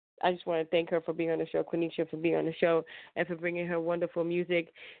 I just want to thank her for being on the show, Quenisha, for being on the show, and for bringing her wonderful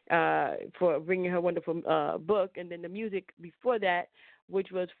music, for bringing her wonderful book, and then the music before that,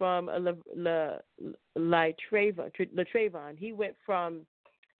 which was from Latravon. He went from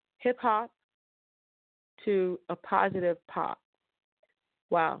hip-hop to a positive pop.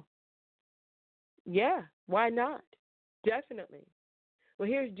 Wow. Yeah, why not? Definitely. Well,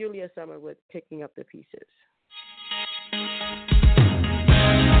 here's Julia Summer with Picking Up the Pieces.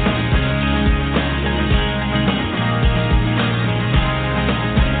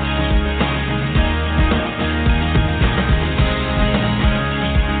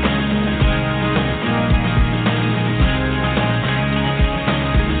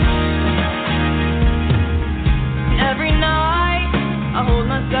 Every night I hold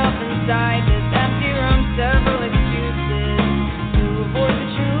myself inside this empty room, several excuses to avoid the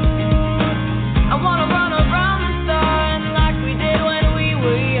truth. I wanna run around the sun like we did when we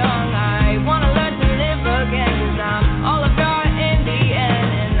were young. I wanna learn to live again, 'cause I'm all I've got in the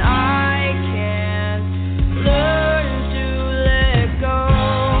end, and I can't learn to let go.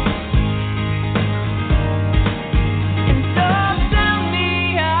 And so tell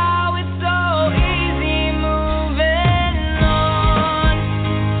me how it's so easy moving on.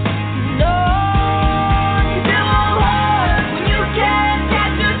 No, 'cause it won't hurt when you can't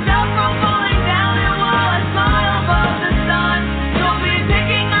catch yourself from falling down. And while I smile above the sun, you'll be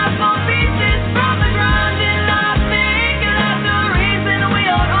picking up small pieces from the ground. And I think that's the reason we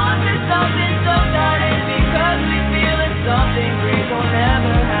hold on to something so tight, is because we feel that something great will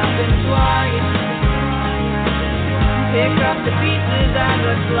never happen twice. Pick up the pieces as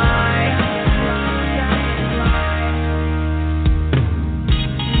I fly.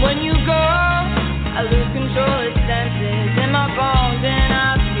 When you go, I lose control of senses in my bones, and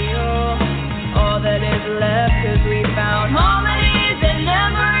I feel all that is left, 'cause we found harmonies and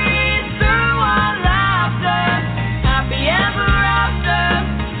memories through our laughter, happy ever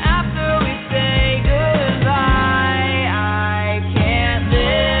after we say goodbye. I can't live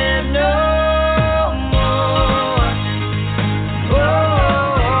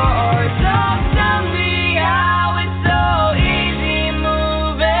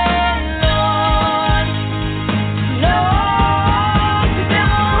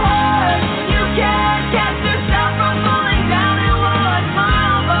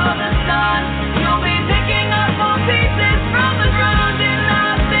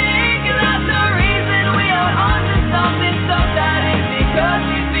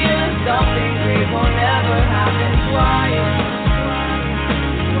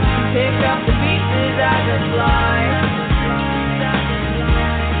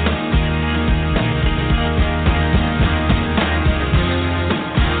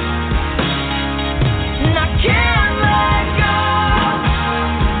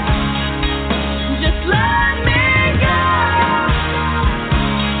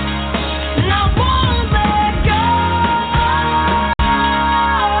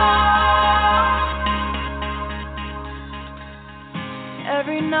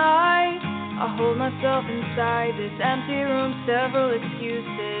myself inside this empty room, several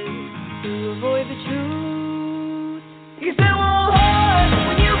excuses to avoid the truth. Cause it won't hurt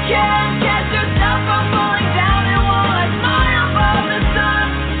when you can't catch yourself from falling down, and while I smile above the sun,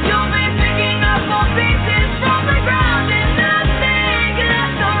 you'll be picking up more pieces from the ground, and I think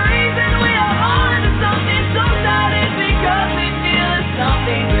that's the reason we are on to something so sad, is because we feel it's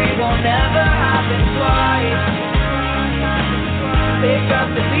something we will never happen twice. Pick up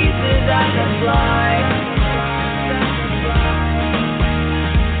the pieces as I fly.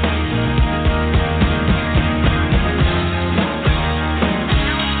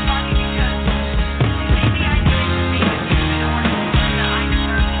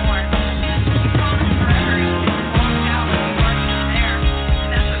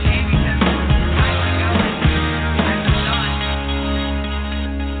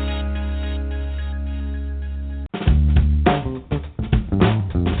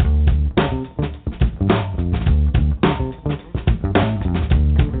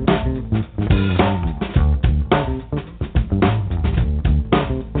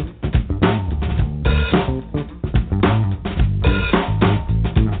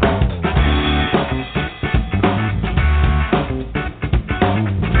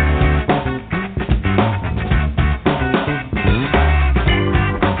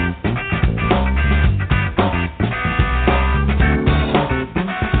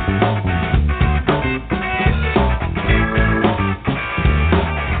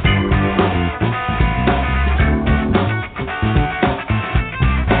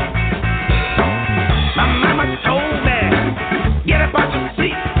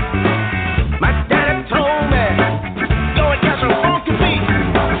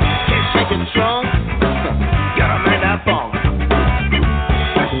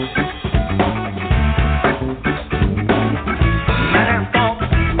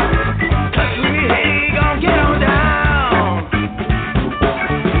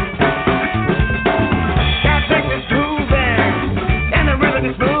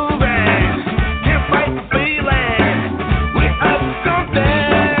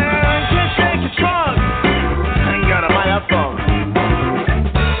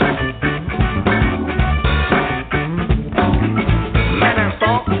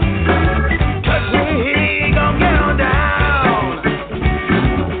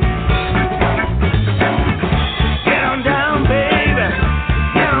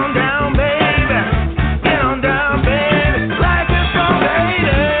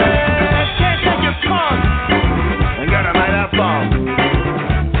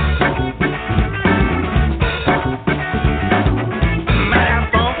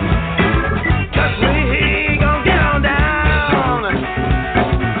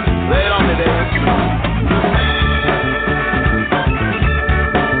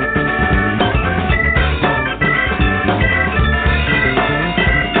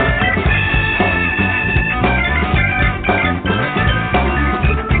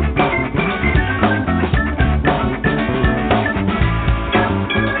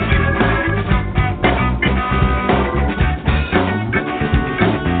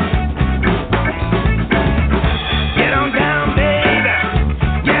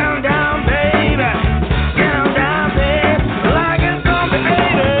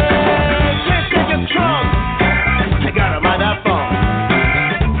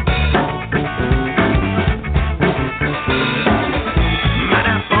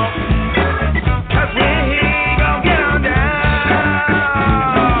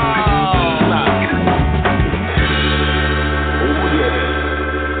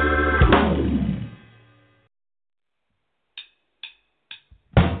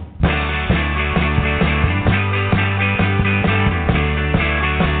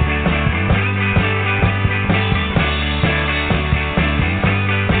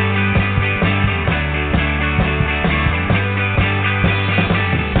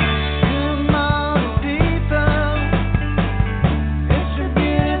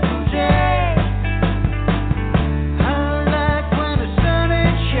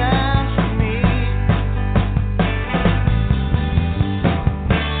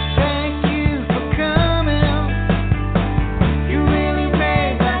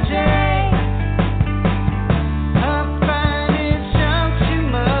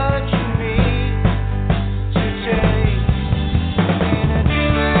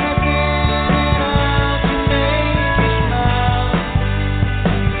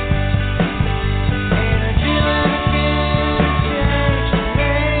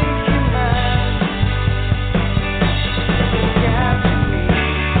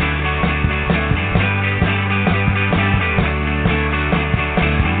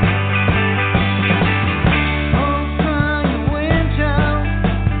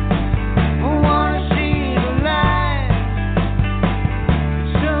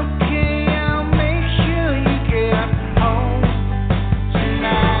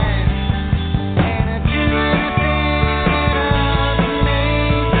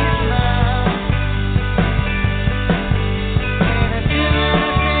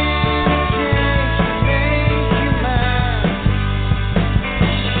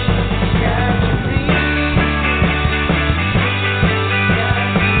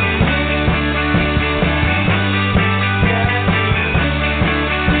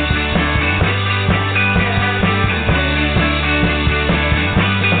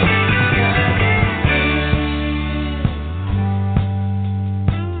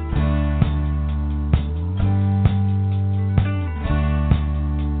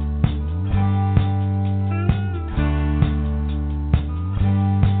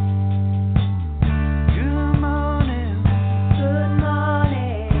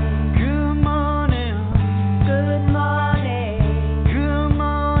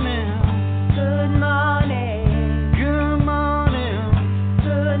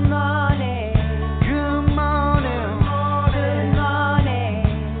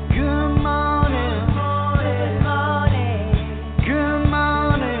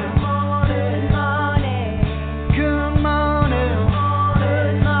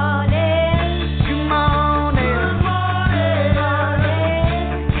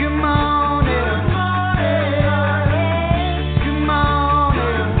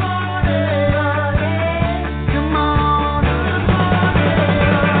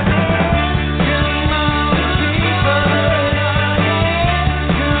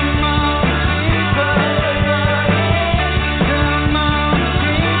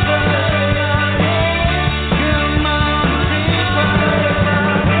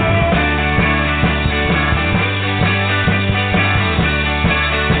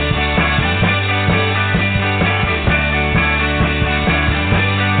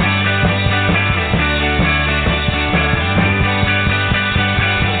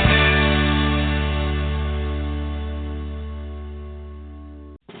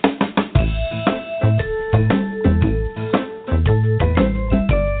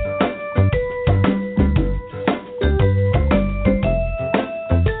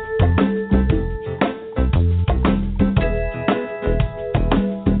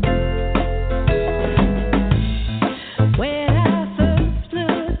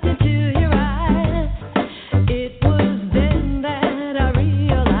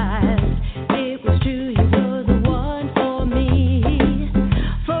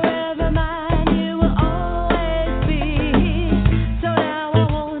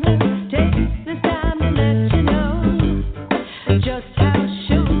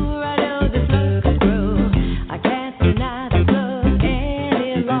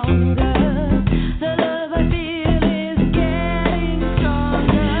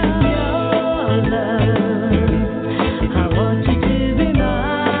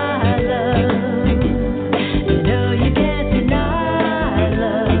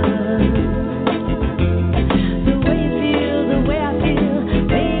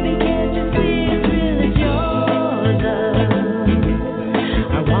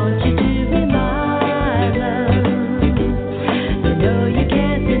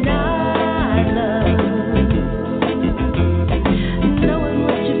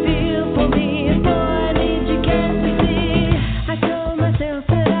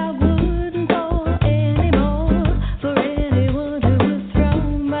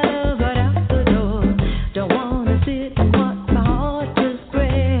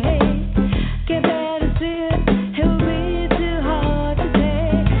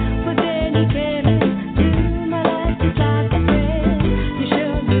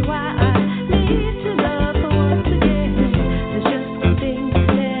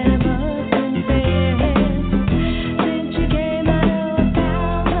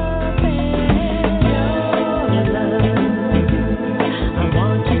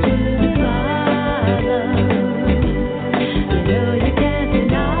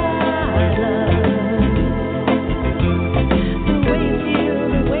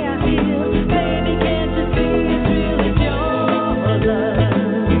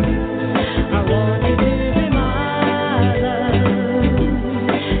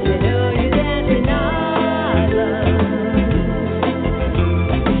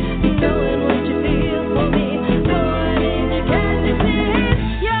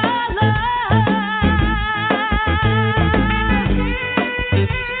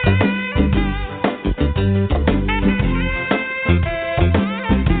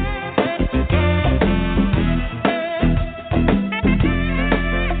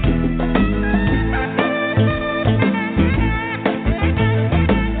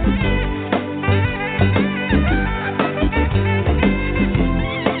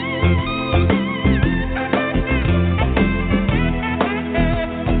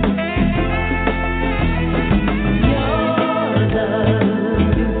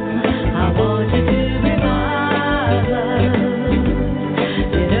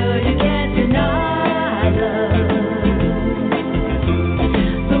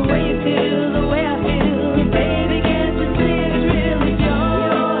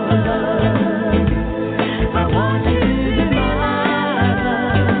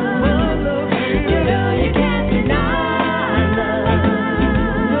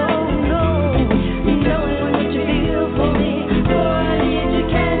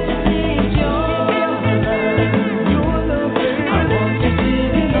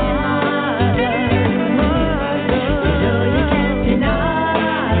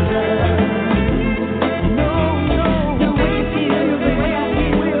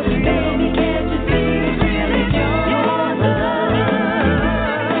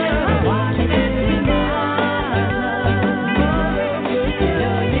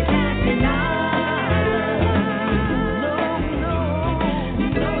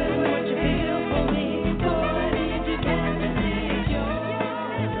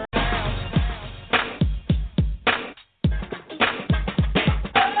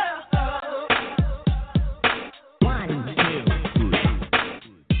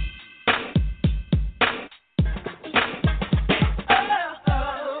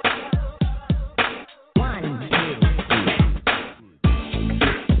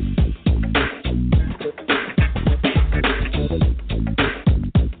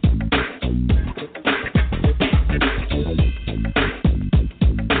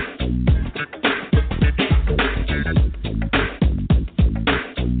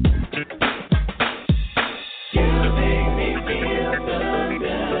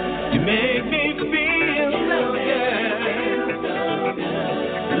 You make me feel so good,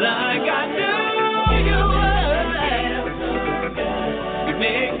 like I knew you would. You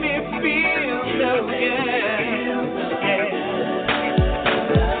make me feel so good.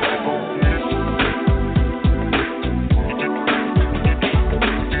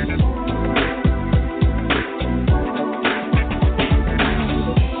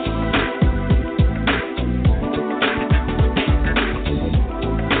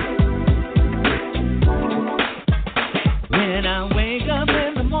 When I wake up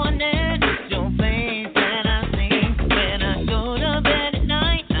in the morning, it's your face that I see. When I go to bed at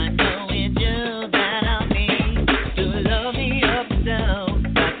night, I know it's you that I need. To love me up and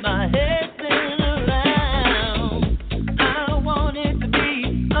down, got my head spinning around. I want it to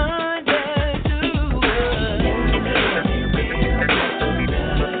be understood.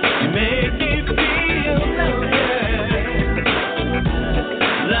 You make me feel so good,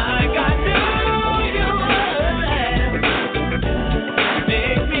 like I knew you would.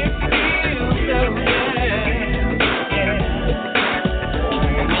 Make me feel so good.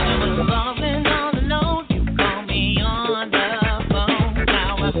 When I was falling on the low, you called me on the phone.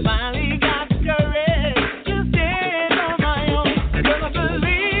 Now I finally got the courage to stand on my own. 'Cause I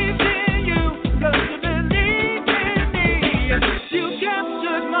believe in you, 'cause you believe in me. You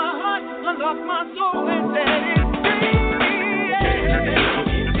captured my heart, unlocked my soul, and set it free.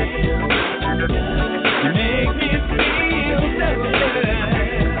 You make me feel so good,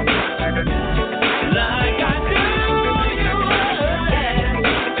 like I knew you would.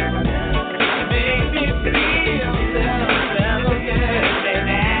 You make me feel so good,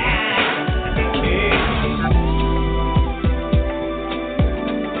 baby.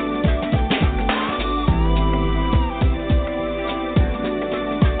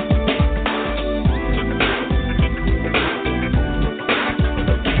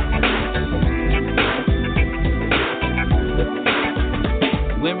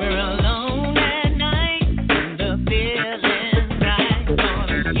 When we're alone at night and the feeling's right,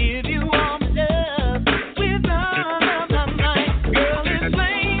 gonna give you all my love with all of my might. Girl, it's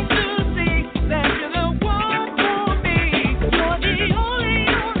plain to see that you're the one for me. You're the only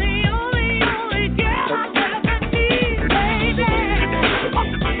girl I ever need, baby.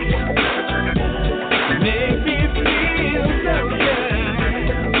 Make me feel so good,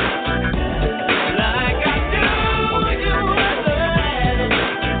 like I knew you would.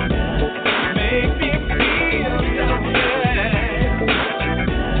 Make me feel so good.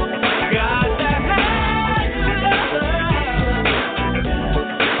 Got to have your love.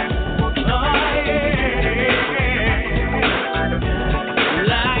 Oh yeah.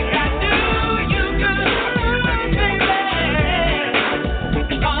 Like I knew you could, baby.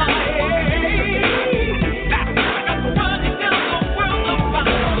 Oh yeah. I got to run it down the world of my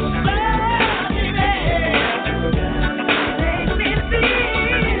love, baby. Make me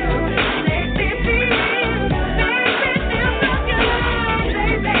feel so good, baby.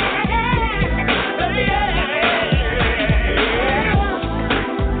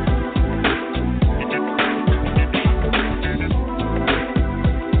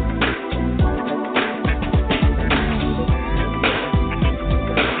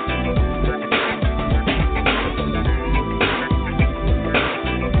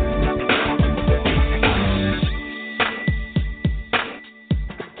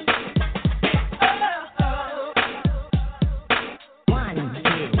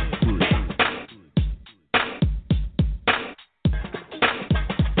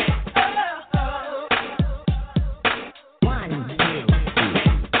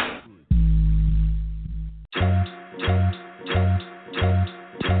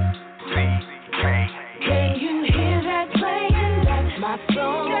 Can you hear that playing? That's my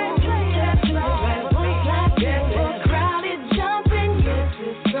song. That's the right one. There's a crowd is jumping. Yes,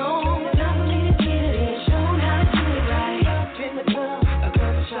 it's on. I believe it, shown how to do it right. Up in the club,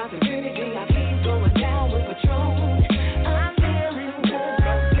 across the shop, security VIPs going down with Patron. I'm feeling good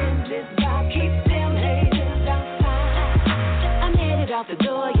in this vibe. Keep them haters outside. I'm headed out the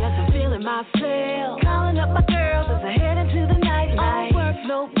door. Yes, I'm feeling myself. Calling up my girls as I head into the night. All work,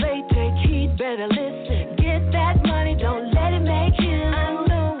 no play. Take heed, better listen. Get that money, don't let it make him. I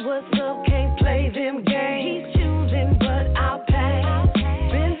know what's up, can't play them games. He's choosing, but I'll pay.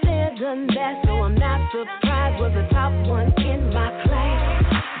 Been there, done that, so I'm not surprised. Was the top one in my class.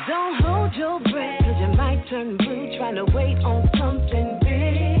 Don't hold your breath, 'cause you might turn blue trying to wait on something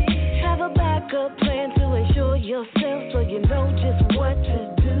big. Have a backup plan to ensure yourself so you know just what to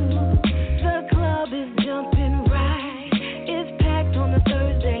do. The club is jumping right. It's packed on a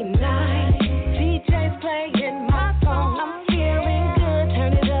Thursday night. DJ's playing my song. I'm feeling good.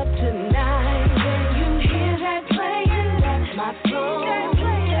 Turn it up to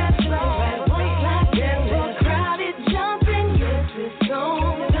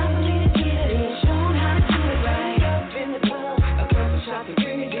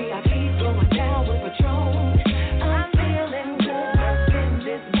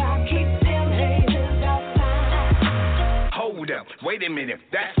wait a minute,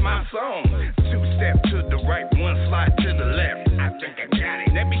 that's my song. 2 step to the right, 1 slide to the left. I think I got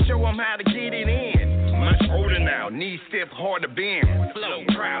it. Let me show them how to get it in. Much older now, knees stiff, hard to bend. Flow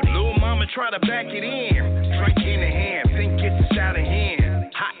crowded. Little mama try to back it in. Drink in the hand, think gets us out of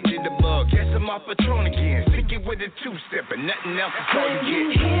hand. Hot to the bug, catch them off Patron again. Stick it with a 2-step and nothing else is all you get. When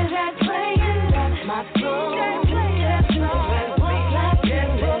you hear that playing, that's my song. That song. Like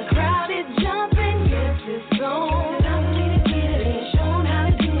we're crowded, jumping, yes, it's on. I'm leading, get it in, show them how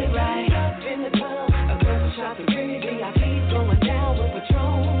to do it right. Up in the club, across the shop, the very VIPs going down with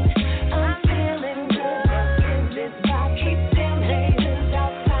Patron. I'm feeling good, in this vibe, keep them haters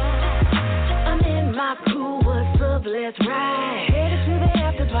outside. I'm in my crew, what's up, let's ride. Headed to the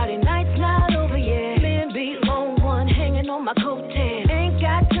after party, night's not over yet. Men be on one, hanging on my coattail. Ain't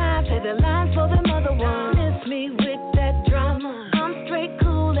got time, say the line for them other ones. Miss me with that drama. I'm straight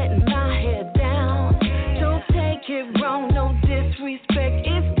cool, letting my head down. Don't take it wrong, no disrespect.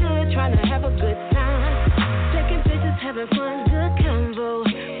 It's good, trying to have a good time. Taking pictures, having fun, good convo.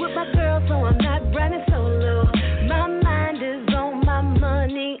 With my girl, so I'm not running solo. My mind is on my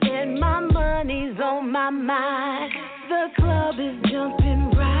money, and my money's on my mind. The club is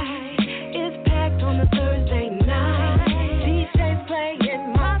jumping right. It's packed on a Thursday night. DJ's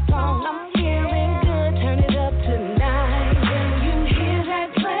playing my song. I'm feeling good. Turn it up tonight. When you hear that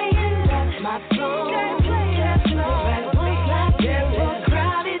playing, that's my song. That's right. We're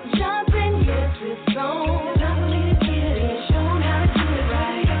crowded, jumping. Yes, it's on. I'm leading, get it in. Show them how to do it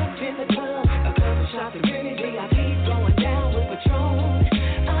right. Up in the club, across the shop, and really VIPs going down with Patron.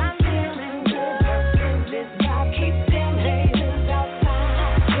 I'm feeling good. In this vibe, keep them haters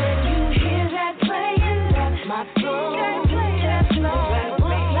outside. When you hear that playing, that's my song. That's right.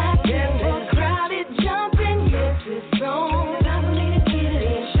 We're crowded, jumping. Yes, it's on. I'm leading, get it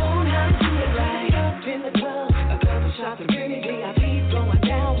in. Show them how to do it right. Up in the club, across the shop, and really VIPs going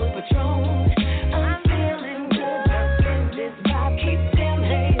down with Patron. I'm feeling good. In this vibe, keep them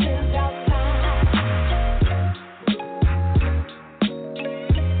haters outside.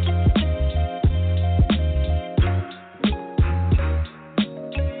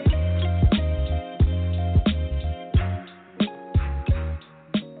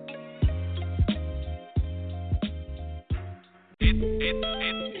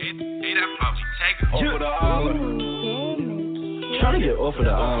 Over the island. Tryna get off of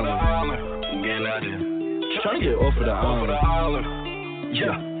the island. I'm getting out here. Tryna get off of the island.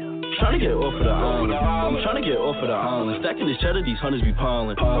 Yeah. Tryna get off of the island. I'm tryna get off of the island. Stacking this cheddar, these hunters be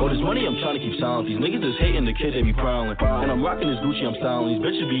piling. All this money, I'm tryna keep silent. These niggas is hating the kid, they be prowling. And I'm rocking this Gucci, I'm styling. These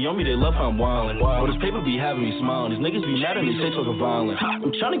bitches be on me, they love how I'm wildin'. All this paper be having me smiling. These niggas be mad and they say talking violent.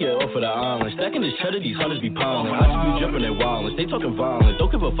 I'm tryna get off of the island. Stacking this cheddar, these hunters be piling. I just be dripping and wildin'. They talking violent. Don't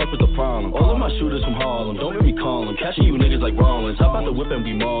give a fuck with the problem. All of my shooters from Harlem, don't make me call them. Catching you niggas like Rollins. Hop out the whip and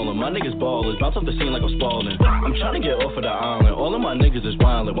be maulin'. My niggas ballers, bounce off the scene like I'm Spalding. I'm tryna get off of the island. All of my niggas is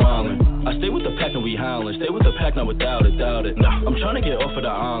wildin'. I stay with the pack and we howlin'. Stay with the pack, not without it, doubt it. I'm tryna get off of the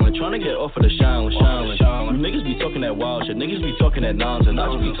island. Tryna get off of the shine. You niggas be talking that wild shit. Niggas be talking that nonsense. I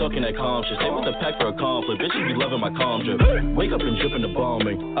just be talking that calm shit. Stay with the pack for a conflict. Bitches be loving my calm drip. Wake up and drippin' the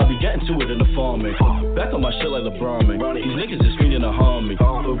bombing. I be getting to it in the farming. Back on my shit like LeBron. These niggas is screaming to harm me.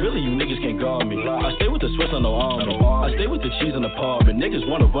 But really, you niggas can't guard me. I stay with the Swiss on no army. I stay with the cheese in the apartment. Niggas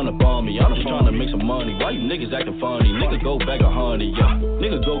wanna run up on me. I'm just trying to make some money. Why you niggas acting funny? Nigga go bag of honey, yeah.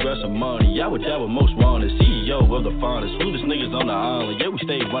 Nigga go grab some money. Yeah, with that with most wanted. CEO of the finest. Smoothest niggas on the island. Yeah, we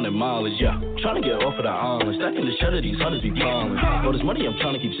stay running mileage, yeah. Trying to get off of the island. Stacking the cheddar, these hunters be piling. All this money, I'm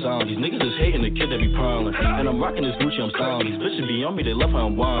trying to keep silent. These niggas is hating the kid that be prowling. And I'm rocking this Gucci, I'm styling. These bitches be on me, they love how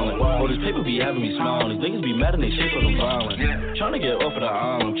I'm wildin'. All this paper be having me smiling. These niggas be mad and they say fucking violent. Trying to get off of the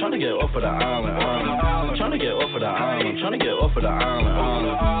island. Trying to get off of the island. Trying to get off of the island. Trying to get off of the island.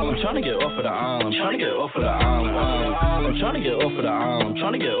 I'm trying to get off of the island. Trying to get off of the island. I'm trying to get off of the island.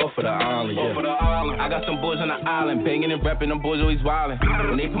 Trying to get off of the island, yeah. I got some boys on the island, banging and rapping, them boys always wildin'.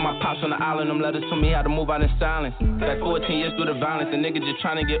 When they put my pops on the island, them letters told me how to move out in silence. Back 14 years through the violence, the nigga just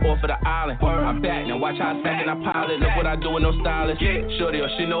trying to get off of the island. I'm back, now watch how I stack and I pilot. Look what I do with no stylist. Shorty,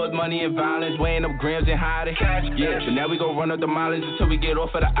 all she know is money and violence, weighing up grams and hiding. Yeah, so now we gon' run up the mileage until we get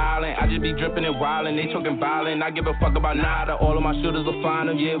off of the island. I just be dripping and wildin', they talking violent. I give a fuck about nada, all of my shooters will find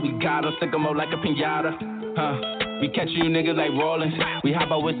them. Yeah, we got them, stick them up like a pinata. We catch you niggas like Rollins. We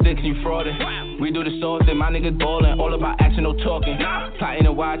hop out with sticks, you fraudin'. We do the sauce and my niggas ballin'. All about action, no talking. Plotting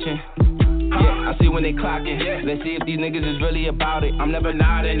and watching. Yeah, I see when they clocking. Let's see if these niggas is really about it. I'm never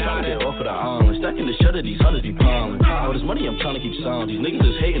nodding. Trying to get off of the island, stacking the shit of these hunters be piling. All this money I'm trying to keep silent. These niggas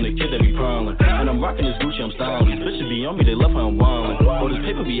is hating the kid that be prowling. And I'm rocking this Gucci, I'm styling. These bitches be on me, they love how I'm wildin'. Oh, this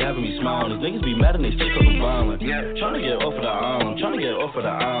paper be having me smiling. These niggas be mad and they stick up and violent. Trying to get off of the island, trying to get off of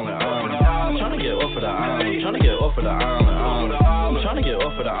the island. I'm trying to get off of the island, trying to get off of the island. I'm trying to get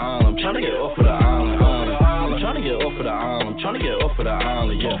off of the island, I'm trying to get off of the island. I'm trying to get off of the island, I'm trying to get off of the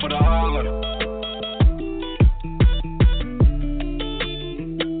island, yeah.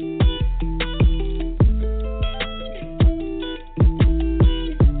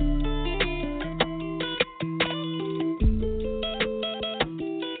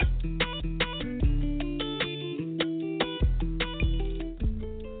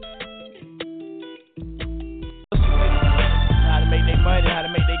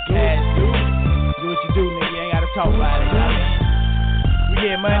 Talk about it, you know what I mean? We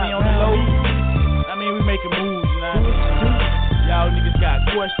get money on the low. I mean, we making moves, you know what I mean? Y'all niggas got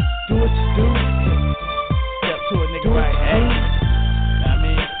questions. Do what you do. Step to a nigga right, hey. You know what I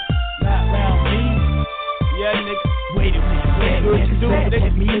mean? Not round me. Yeah, nigga. Wait a minute. Do what you do,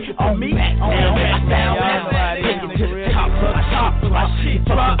 nigga. On me. Y'all know how it is, nigga. Real top of my shit.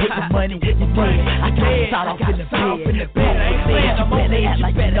 Fucking with the money, with the money. I got to start off in the bed. I ain't playing no more. Act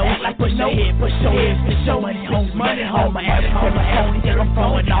like you know, like push your head, show money home, my ass home, my phone, yeah, I'm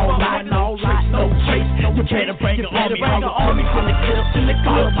throwing all lot, no trace, you better bring it on me, from the clip, to the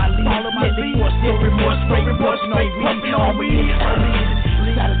call of my lead, remorse, pumping on weed,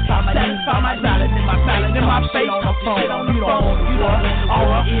 satisfy my silence in my face, on the phone, you don't,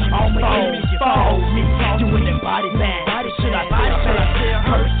 all my enemies follow me, doing that body bag, should I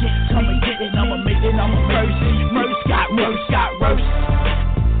curse it, come and get it, I'ma make it, Merce got roast.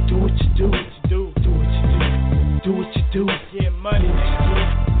 Do what you do. Do what you do. Get money.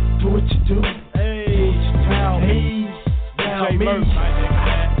 Do what you do. Hey, down me.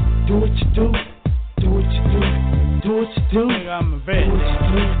 Do what you do. Do what you do. Do what you do. I'm a vet.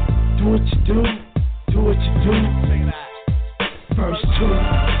 Do what you do. Do what you do. Verse 2.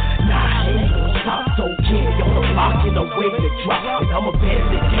 Nah, I ain't gon' stop, don't care. On the block in the way to drop. And I'm a better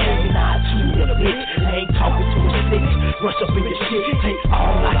than game, and I chew a bitch. I ain't talking to a six. Rush up in your shit, take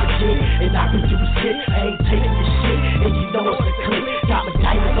all I can get. And I produce hit, I ain't taking your shit. And you know it's a clip. Got my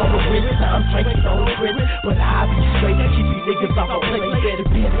diamonds on the wrist, I'm drinking on the grip. But I be straight, keep you niggas off my plate. You better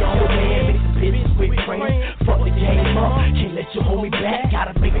be the old man, mix the business with friends. Fuck the game up, can't let you hold me back.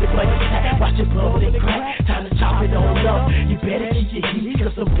 Gotta make the money stack, watch it blow and crack. Time to chop it on up. You better keep your heat,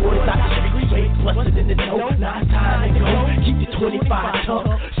 cause some boys out the street straight bustin' in the dough. Now it's time to go. Keep the 25 tuck,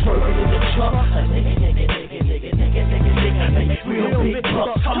 swerving in the truck. A nigga, make real big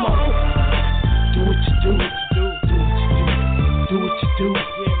bucks. Come on. Do what you do. Do what you do.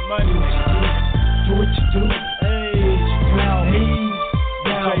 Get money. Do what you do. Hey, round me.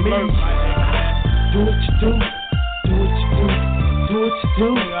 Do what you do. Do what you do. Do what you do.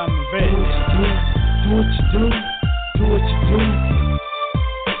 I'm a vet. Do what you do. Do what you do.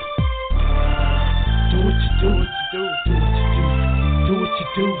 Do what you do. Do what you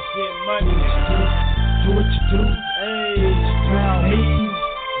do. Get money. Do what you do. Hey, round me.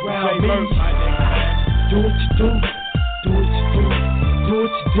 Do what you do. Do what you do. Do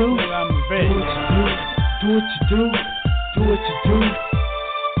what you do. I'm a vet. Do what you do. Do what you do.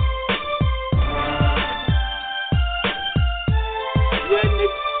 Yeah,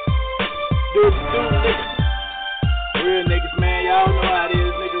 nigga. Do what you do, nigga. Real niggas, man. Y'all know how it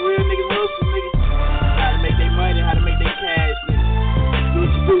is, nigga. Real niggas hustle, nigga. How to make their money, how to make their cash, nigga. Do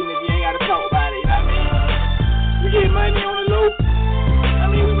what you do, nigga. You ain't gotta talk about it, you know what I mean? We get money on the low. I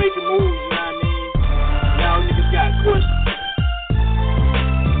mean, we making moves, you know what I mean? Y'all niggas got questions.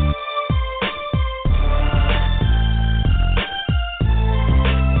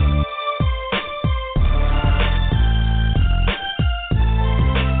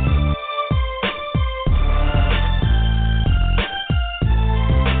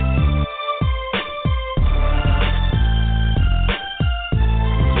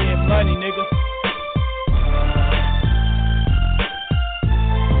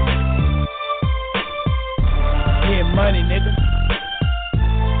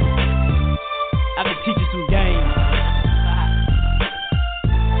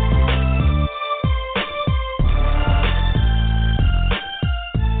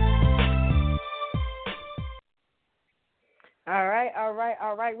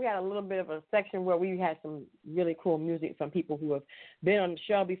 All right. We had a little bit of a section where we had some really cool music from people who have been on the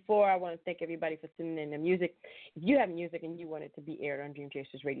show before. I want to thank everybody for sending in the music. If you have music and you want it to be aired on Dream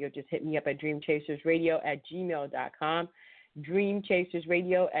Chasers Radio, just hit me up at dreamchasersradio@gmail.com.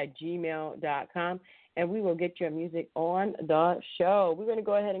 dreamchasersradio@gmail.com, and we will get your music on the show. We're going to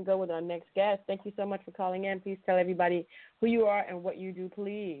go ahead and go with our next guest. Thank you so much for calling in. Please tell everybody who you are and what you do,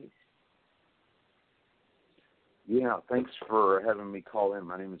 please. Yeah, thanks for having me call in.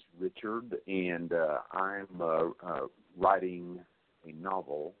 My name is Richard, and I'm writing a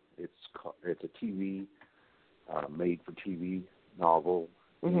novel. It's a TV, made-for-TV novel,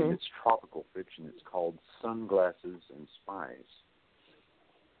 and it's tropical fiction. It's called Sunglasses and Spies.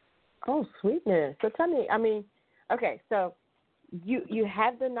 Oh, sweetness. So tell me, okay, so you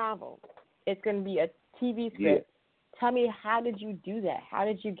have the novel. It's going to be a TV script. Yeah. Tell me, how did you do that? How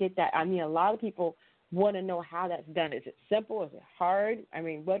did you get that? A lot of people want to know how that's done. Is it simple? Is it hard?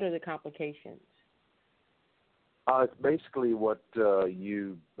 What are the complications? It's basically what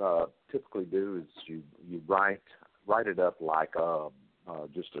you typically do is you write it up like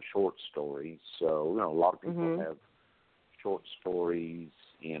just a short story. So, a lot of people have short stories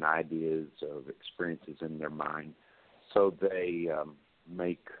and ideas of experiences in their mind. So they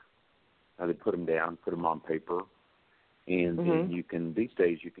they put them down, put them on paper, and then these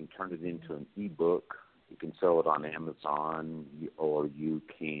days you can turn it into an ebook. You can sell it on Amazon, or you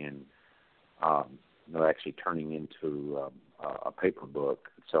can actually turning into a paper book,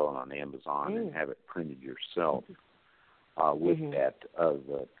 sell it on Amazon, and have it printed yourself. With that,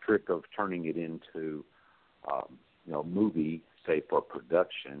 the trick of turning it into movie, say for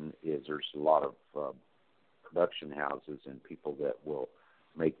production, is there's a lot of production houses and people that will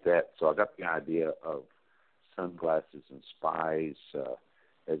make that. So I got the idea of Sunglasses and Spies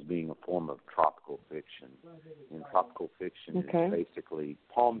as being a form of tropical fiction. And tropical fiction is basically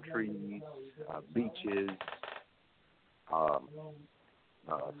palm trees, beaches,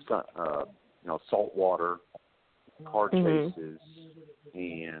 salt water, car chases,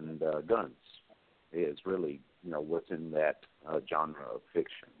 and guns. Is really what's in that genre of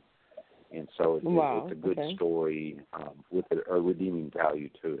fiction. And so it's a good story with a redeeming value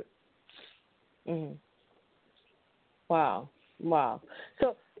to it. Wow.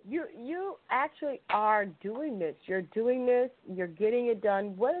 So you actually are doing this. You're doing this. You're getting it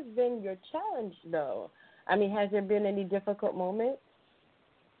done. What has been your challenge, though? Has there been any difficult moments?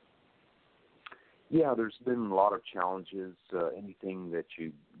 Yeah, there's been a lot of challenges. Anything that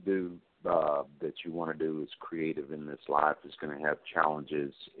you do that you want to do is creative in this life is going to have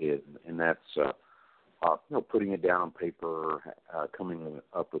challenges, and that's putting it down on paper, coming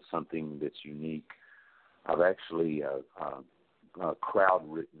up with something that's unique. I've actually crowd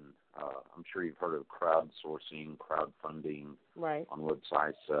written. I'm sure you've heard of crowdsourcing, crowdfunding on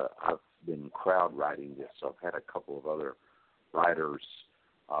websites. I've been crowd writing this, so I've had a couple of other writers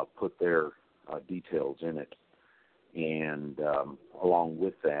put their details in it, and along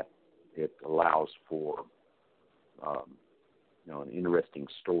with that, it allows for an interesting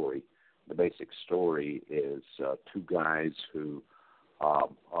story. The basic story is two guys who,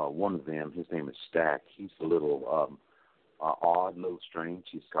 one of them, his name is Stack. He's a little odd, a little strange.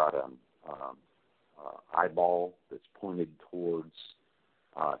 He's got an eyeball that's pointed towards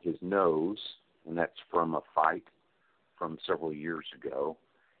his nose, and that's from a fight from several years ago.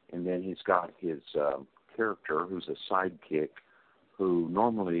 And then he's got his character, who's a sidekick, who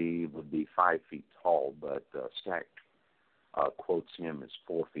normally would be 5 feet tall, but Stack quotes him as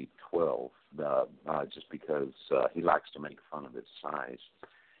 4 feet 12, just because he likes to make fun of his size.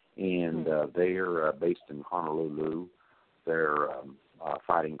 And they are based in Honolulu. They're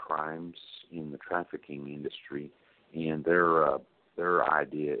fighting crimes in the trafficking industry, and their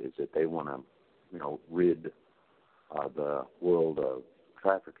idea is that they want to, rid the world of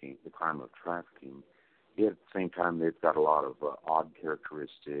trafficking, the crime of trafficking. Yet at the same time, they've got a lot of odd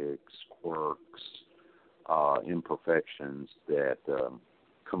characteristics, quirks, imperfections that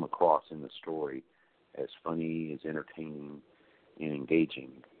come across in the story as funny, as entertaining, and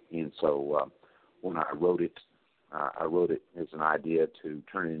engaging. And so when I wrote it as an idea to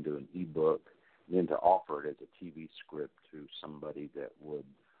turn it into an ebook, and then to offer it as a TV script to somebody that would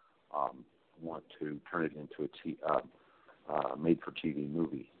want to turn it into a made-for-TV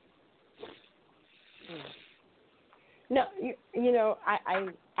movie. No,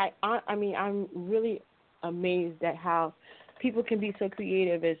 I'm really amazed at how people can be so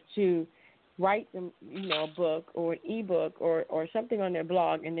creative as to write them, a book or an ebook or something on their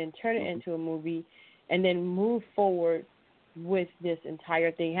blog, and then turn it into a movie, and then move forward with this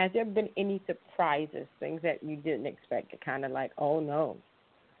entire thing. Has there been any surprises, things that you didn't expect, kind of like, oh no?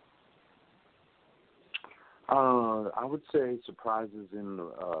 I would say surprises in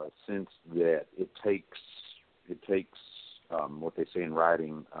the sense that it takes what they say in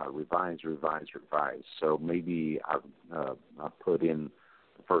writing, revise. So maybe I put in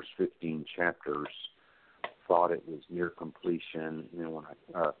the first 15 chapters, thought it was near completion. When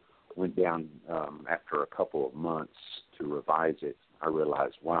I went down after a couple of months to revise it, I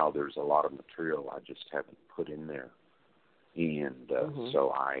realized, wow, there's a lot of material I just haven't put in there. And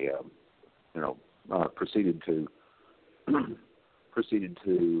so I, proceeded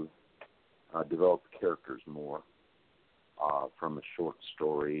to develop the characters more from a short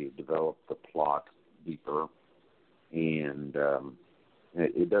story, develop the plot deeper, and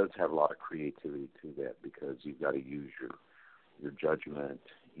it does have a lot of creativity to that because you've got to use your judgment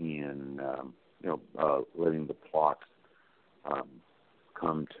in letting the plot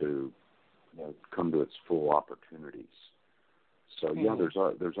come to its full opportunities. So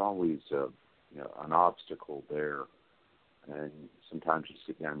there's always an obstacle there, and sometimes you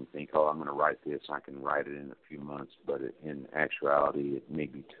sit down and think, oh, I'm going to write this. I can write it in a few months, but in actuality, it may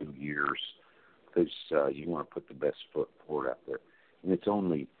be 2 years because you want to put the best foot forward out there. And it's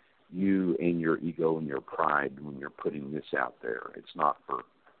only you and your ego and your pride when you're putting this out there. It's not for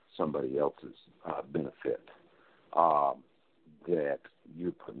somebody else's benefit that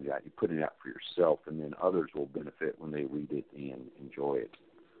you're putting it out. You're putting it out for yourself, and then others will benefit when they read it and enjoy it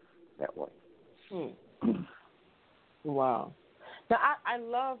that way. Wow. Now I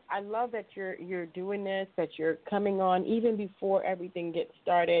love that you're doing this, that you're coming on even before everything gets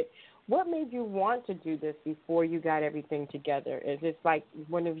started. What made you want to do this before you got everything together? Is this like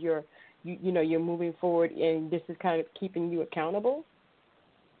one of your, you're moving forward and this is kind of keeping you accountable?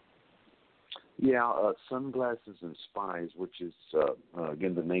 Yeah, Sunglasses and Spies, which is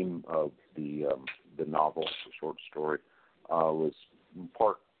again the name of the novel, the short story, was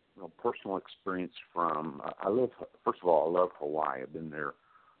part personal experience from. First of all, I love Hawaii. I've been there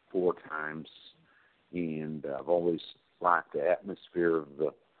 4 times, and I've always liked the atmosphere of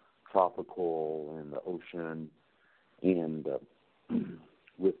the tropical and the ocean, and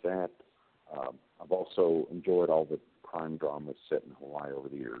with that, I've also enjoyed all the crime dramas set in Hawaii over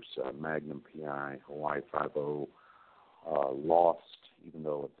the years. Magnum P.I., Hawaii Five-0, Lost, even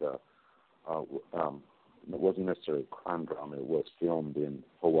though it wasn't necessarily a crime drama, it was filmed in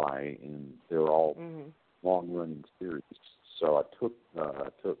Hawaii, and they're all long-running series. So I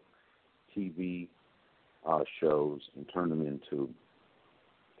took TV shows and turned them into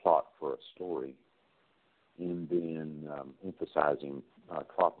plot for a story, and then emphasizing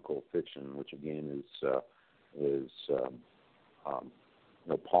tropical fiction, which again is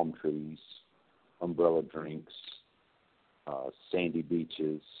palm trees, umbrella drinks, sandy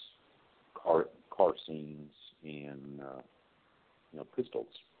beaches, car scenes, and pistols.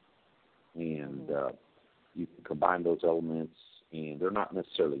 And you can combine those elements, and they're not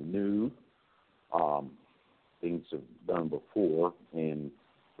necessarily new. Things have done before, and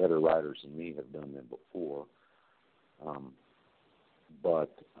better writers than me have done them before.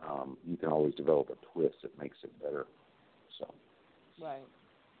 But you can always develop a twist that makes it better. So. Right.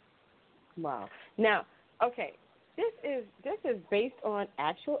 Wow. Now, okay, this is based on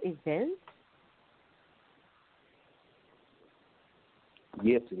actual events?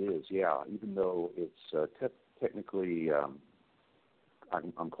 Yes, it is. Yeah, even though it's technically,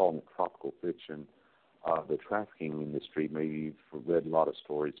 I'm calling it tropical fiction. The trafficking industry, maybe you've read a lot of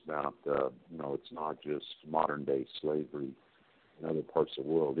stories about, it's not just modern day slavery in other parts of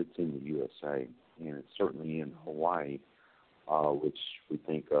the world. It's in the USA, and it's certainly in Hawaii, which we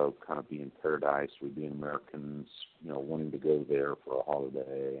think of kind of being paradise. We being Americans, wanting to go there for a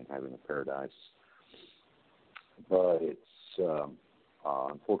holiday and having a paradise. But it's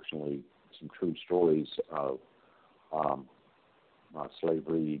unfortunately some true stories of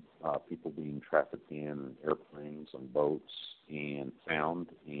slavery, people being trafficked in airplanes and boats and found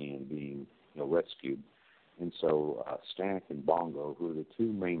and being rescued. And so Stack and Bongo, who are the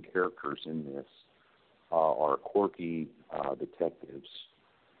 2 main characters in this, are quirky detectives.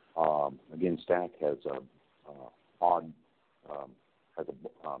 Again, Stack has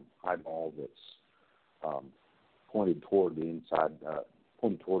eyeball that's pointed towards the inside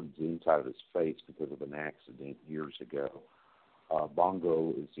of his face because of an accident years ago.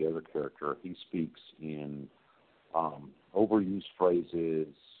 Bongo is the other character. He speaks in overused phrases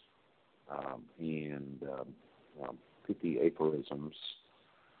and pithy aphorisms.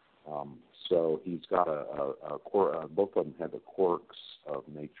 So he's got a both of them have the quirks of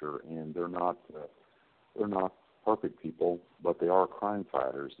nature, and they're not perfect people, but they are crime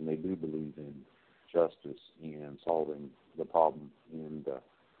fighters, and they do believe in justice and solving the problem in the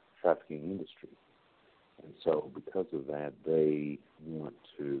trafficking industry. And so because of that, they want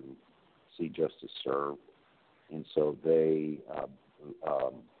to see justice served, and so they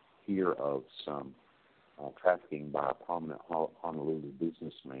hear of some trafficking by a prominent Honolulu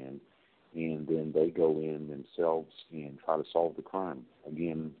businessman, and then they go in themselves and try to solve the crime.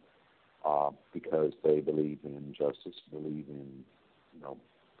 Again, because they believe in justice, believe in,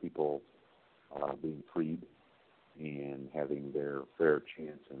 people being freed and having their fair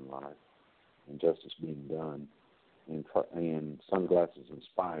chance in life, and justice being done. And Sunglasses and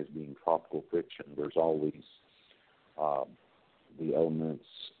Spies being tropical fiction, there's always the elements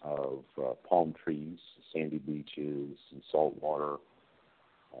of palm trees, sandy beaches, and salt water,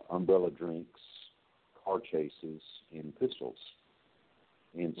 umbrella drinks, car chases, and pistols.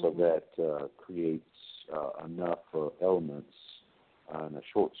 And so that creates enough elements in a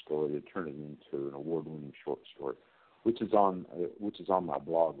short story to turn it into an award-winning short story, which is on my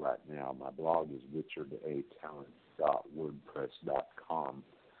blog right now. My blog is richardatalent.wordpress.com.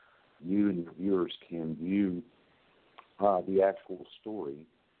 You and your viewers can view the actual story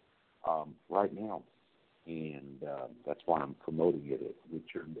right now, and that's why I'm promoting it at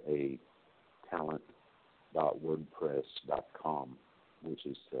richardatalent.wordpress.com, which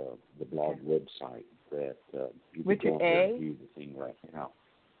is the blog website that you can go and view the thing right now.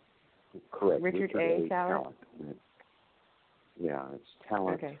 Correct. Richard A. Talent. Yeah, it's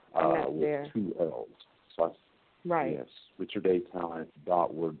Talent with 2 L's. So right. Yes,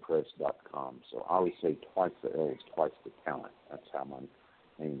 richardatalent.wordpress.com. So I always say twice the L's, twice the talent. That's how my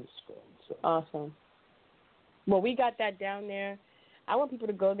name is spelled. So. Awesome. Well, we got that down there. I want people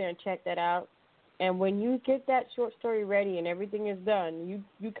to go there and check that out. And when you get that short story ready and everything is done,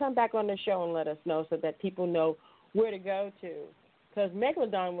 you come back on the show and let us know so that people know where to go to. Because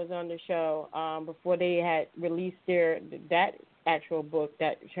Megalodon was on the show before they had released that actual book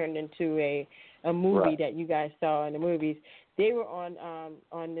that turned into a movie that you guys saw in the movies. They were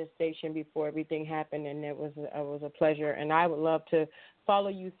on this station before everything happened, and it was a pleasure. And I would love to follow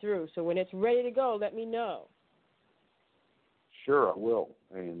you through. So when it's ready to go, let me know. Sure, I will,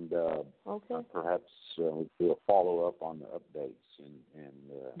 and perhaps we'll do a follow-up on the updates. And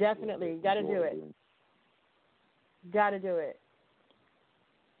definitely, got to do it. Got to do it.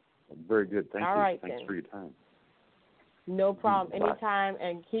 Very good. Thank All you. Right, Thanks then. for your time. No problem. Bye. Anytime,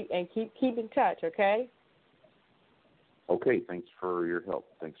 and keep in touch. Okay. Okay. Thanks for your help.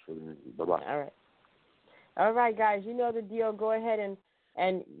 Thanks for the interview. Bye-bye. All right, guys. You know the deal. Go ahead and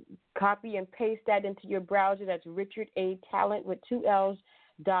copy and paste that into your browser. That's Richard A. Talent with 2 L's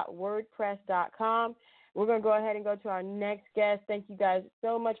 .wordpress.com. We're going to go ahead and go to our next guest. Thank you guys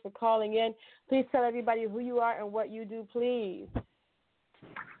so much for calling in. Please tell everybody who you are and what you do, please.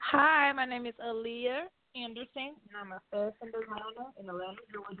 Hi, my name is Aaliyah Anderson, and I'm a fashion designer in Atlanta,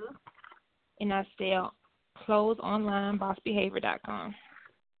 Georgia. And I sell clothes online, bossbehavior.com.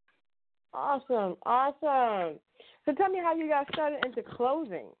 Awesome. So tell me how you got started into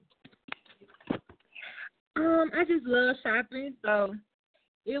clothing. I just love shopping, so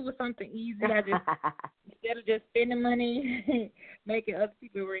it was something easy. I just instead of just spending money making other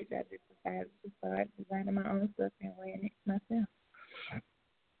people rich, I just decided to start designing my own stuff and wearing it myself.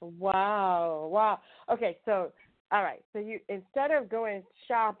 Wow. Okay, so all right. So you instead of going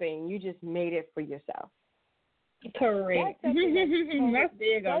shopping, you just made it for yourself. Correct. That's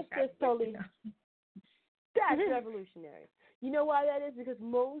revolutionary. You know why that is? Because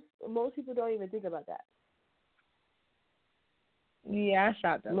most people don't even think about that. Yeah, I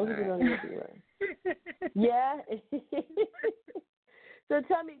shopped a lot. Most people don't even think about it. Yeah. So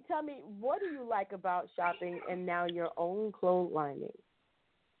tell me, what do you like about shopping and now your own clothes lining?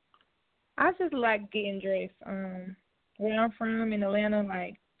 I just like getting dressed. Where I'm from in Atlanta,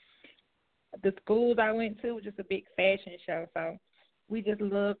 like the schools I went to was just a big fashion show, so we just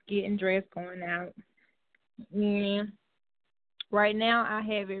love getting dressed, going out. And right now I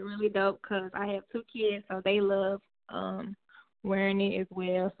have it really dope because I have 2 kids, so they love wearing it as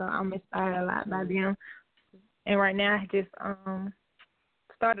well. So I'm inspired a lot by them. And right now I just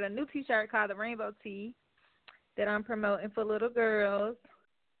started a new T-shirt called the Rainbow Tee that I'm promoting for little girls.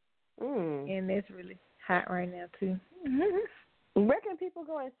 And it's really hot right now too. Where can people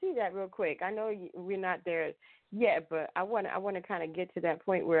go and see that real quick? I know we're not there yet, but I want to kind of get to that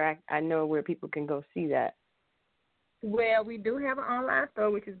point where I know where people can go see that. Well, we do have an online store,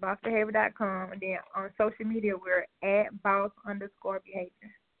 which is bossbehavior.com, and then on social media, we're at boss_behavior.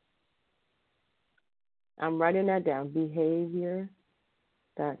 I'm writing that down,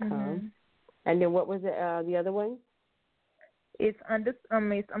 behavior.com. And then what was it, the other one? It's it's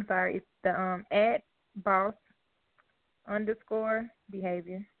the at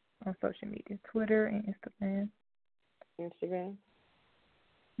boss_behavior on social media, Twitter and Instagram.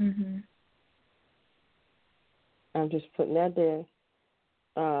 I'm just putting that there.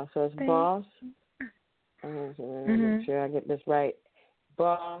 So it's boss. Make sure I get this right.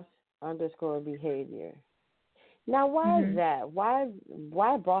 Boss_behavior. Now, why is that? Why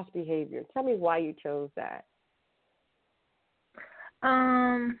boss behavior? Tell me why you chose that.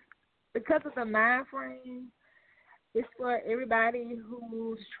 Because of the mind frame. It's for everybody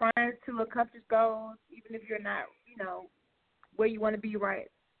who's trying to accomplish goals, even if you're not, where you want to be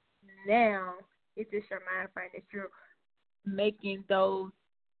right now. It's just your mind frame that you're making those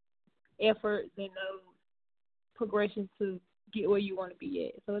efforts and those progressions to get where you want to be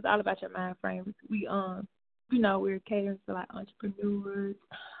at. So it's all about your mind frame. We we're catering to like entrepreneurs,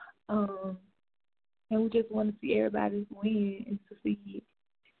 and we just want to see everybody win and succeed.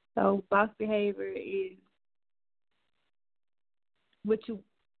 So boss behavior is what you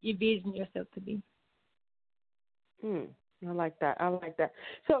envision yourself to be. I like that.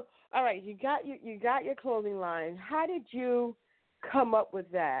 So, all right, you got your clothing line. How did you come up with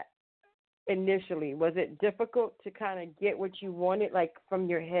that initially? Was it difficult to kind of get what you wanted, like from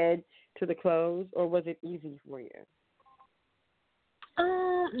your head to the clothes, or was it easy for you?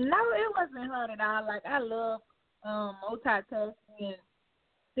 No, it wasn't hard at all. Like, I love multitasking and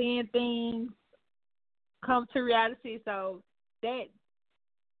seeing things come to reality. So that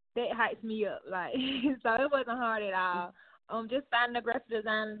hypes me up. Like, so it wasn't hard at all. Just finding a graphic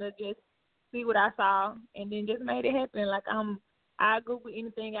designer to just see what I saw and then just made it happen. Like, I Google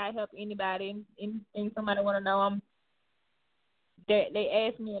anything, I help anybody, and somebody want to know, they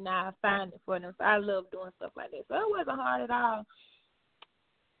ask me and I find it for them. So I love doing stuff like that. So it wasn't hard at all.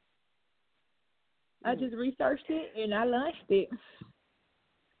 I just researched it and I launched it.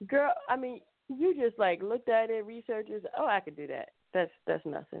 Girl, I mean, you just like looked at it, researched it. Oh, I could do that. That's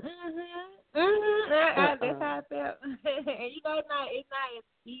nothing. That's how I felt. And it's not as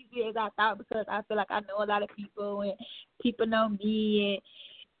easy as I thought, because I feel like I know a lot of people and people know me,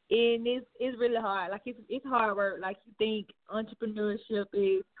 and it's really hard. Like, it's hard work. Like, you think entrepreneurship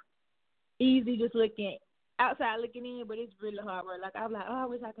is easy just looking outside looking in, but it's really hard work. Like, I'm like, I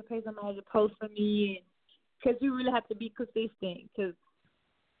wish I could pay somebody to post for me, because you really have to be consistent, because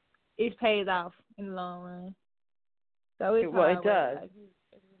it pays off in the long run. So it's hard it does. Like,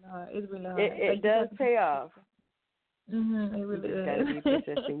 it's really hard. It does pay off. It really does. You gotta be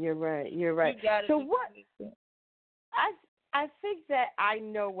persistent. You're right. You gotta so be what? consistent. I think that I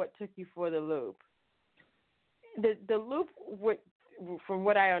know what took you for the loop. The loop, from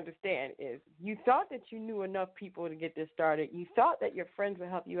what I understand, is you thought that you knew enough people to get this started. You thought that your friends would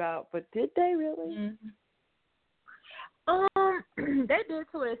help you out, but did they really? They did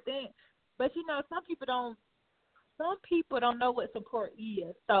to an extent, but some people don't know what support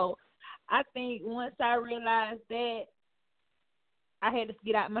is. So I think once I realized that, I had to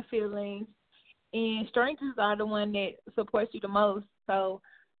get out my feelings, and strangers are the one that supports you the most. So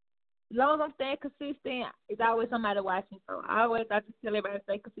as long as I'm staying consistent, it's always somebody watching. So I just tell everybody to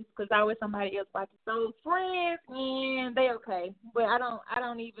stay consistent, because there's always somebody else watching. So friends, they okay, but I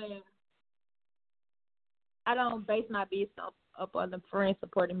don't base my business up on the friends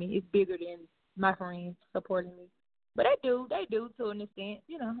supporting me. It's bigger than my friends supporting me. But they do to an extent.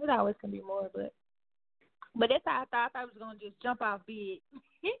 It always can be more, but that's how I thought. I was gonna just jump off big.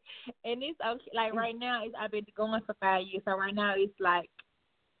 And it's okay. Like, right now, I've been going for 5 years, so right now it's like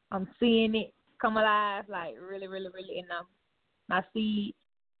I'm seeing it come alive, like really, really, really. And my seed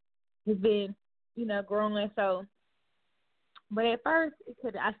has been, growing. So, but at first,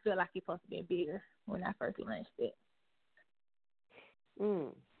 I feel like it's supposed to be bigger when I first launched it.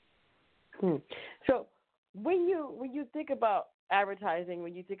 So, when you think about advertising,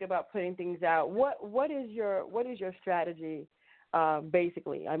 when you think about putting things out, what is your strategy?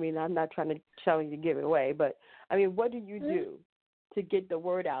 Basically, I mean, I'm not trying to tell you to give it away, but I mean, what do you do to get the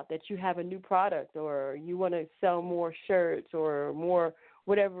word out that you have a new product, or you want to sell more shirts, or more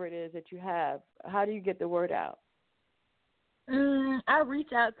whatever it is that you have? How do you get the word out? I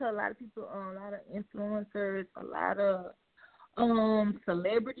reach out to a lot of people, a lot of influencers, a lot of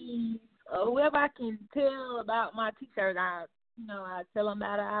celebrities, whoever I can tell about my T-shirt. I tell them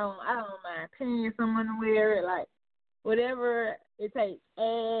about it. I don't mind paying someone to wear it, like whatever it takes.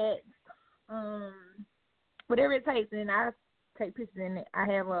 Ads, whatever it takes, and I take pictures in it. I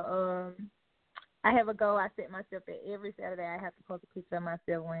have a goal I set myself that every Saturday I have to post a picture of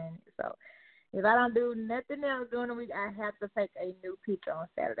myself wearing it. So if I don't do nothing else during the week, I have to take a new picture on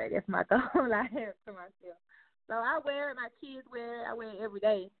Saturday. That's my goal I have to myself. So I wear it. My kids wear it. I wear it every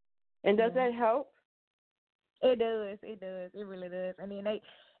day. And does that help? It does. It really does. And then it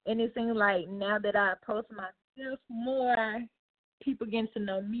seems like now that I post myself more, people getting to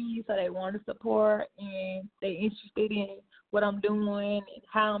know me, so they want to support and they interested in what I'm doing and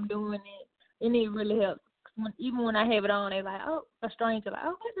how I'm doing it, and it really helps. Even when I have it on, they like, oh, a stranger like,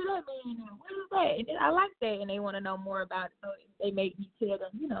 oh, what does that mean? What is that? And I like that, and they want to know more about it. So they make me tell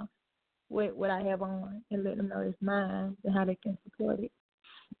them, what I have on, and let them know it's mine and how they can support it.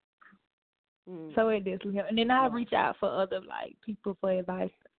 So it definitely helps. And then I reach out for other people for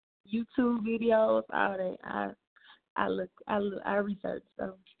advice, YouTube videos, all that. I research,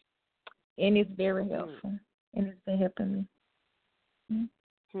 so, and it's very helpful, and it's been helping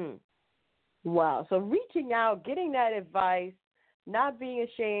me. Wow. So reaching out, getting that advice, not being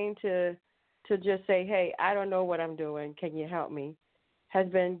ashamed to just say, hey, I don't know what I'm doing. Can you help me? Has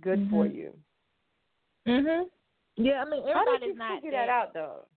been good for you. Yeah, I mean, everybody's not. How did you figure that out,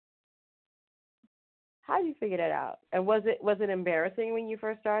 though? How did you figure that out? And was it embarrassing when you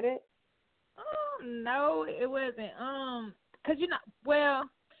first started? No, it wasn't. Cause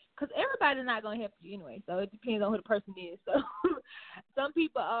cause everybody's not gonna help you anyway. So it depends on who the person is. So some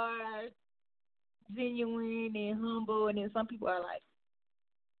people are genuine and humble, and then some people are like,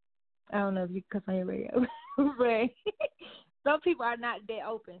 I don't know if you cuss on your radio, but some people are not that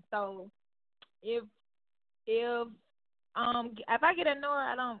open. So if I get annoyed,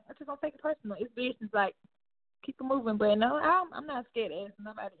 I just don't take it personal. It's business, like keep it moving. But no, I'm not scared to ask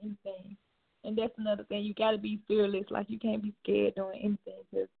nobody anything. And that's another thing. You got to be fearless. Like you can't be scared doing anything,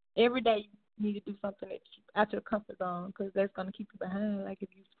 because every day you need to do something that's out your comfort zone, because that's gonna keep you behind. Like if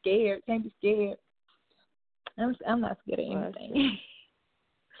you're scared, can't be scared. I'm not scared of anything.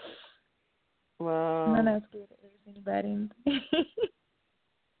 Wow. I'm not scared to ask anybody anything.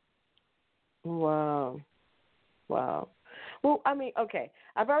 Wow. Well, I mean, okay,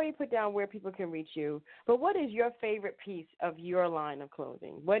 I've already put down where people can reach you, but what is your favorite piece of your line of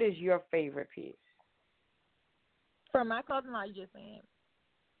clothing? What is your favorite piece? For my clothing, or are you just saying?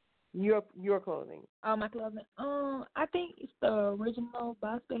 Your clothing. Oh, my clothing. I think it's the original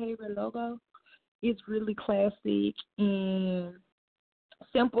Boss Behavior logo. It's really classic and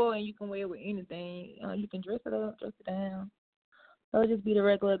simple, and you can wear it with anything. You can dress it up, dress it down. So it'll just be the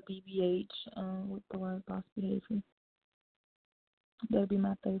regular BBH with the word Boss Behavior. That'll be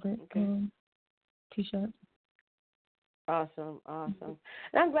my favorite T-shirt. Awesome. And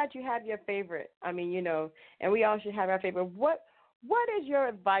I'm glad you have your favorite. I mean, and we all should have our favorite. What is your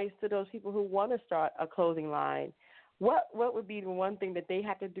advice to those people who want to start a clothing line? What would be the one thing that they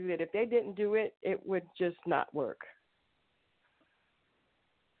have to do that if they didn't do it, it would just not work?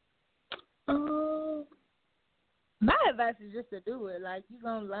 My advice is just to do it. Like, you're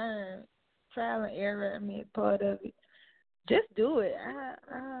going to learn. Trial and error, it's part of it. Just do it.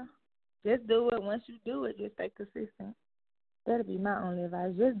 Just do it. Once you do it, just stay consistent. That'll be my only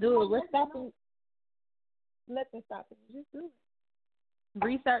advice. Just do it. What's stopping? Nothing stopping you. Just do it.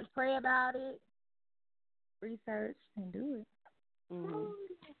 Research, pray about it. Research and do it.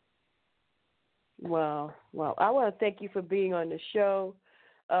 Well, I want to thank you for being on the show,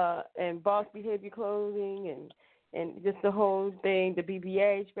 and Boss Behavior Clothing, and just the whole thing, the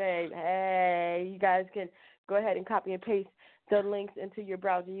BBH, babe. Hey, you guys can go ahead and copy and paste the links into your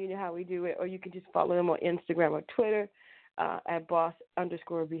browser. You know how we do it, or you can just follow them on Instagram or Twitter at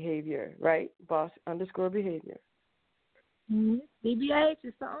Boss_Behavior, right? Boss_Behavior. BBH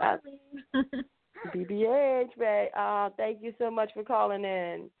is something. BBH, babe. Thank you so much for calling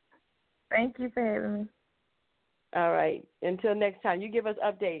in. Thank you for having me. All right. Until next time, you give us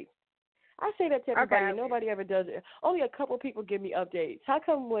updates. I say that to everybody. Okay. Nobody ever does it. Only a couple people give me updates. How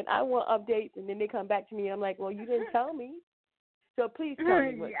come when I want updates and then they come back to me, I'm like, well, you didn't tell me. So please tell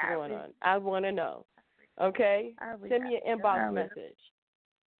me what's going on. I want to know. Okay? Send me an inbox message.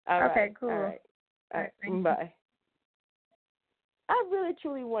 All right. Okay, cool. All right. Bye. I really,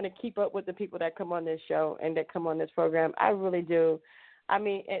 truly want to keep up with the people that come on this show and that come on this program. I really do. I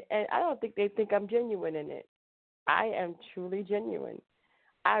mean, and I don't think they think I'm genuine in it. I am truly genuine.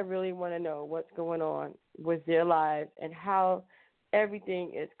 I really want to know what's going on with their lives and how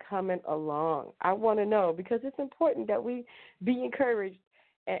everything is coming along. I want to know, because it's important that we be encouraged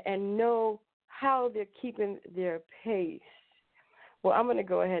and know how they're keeping their pace. Well, I'm going to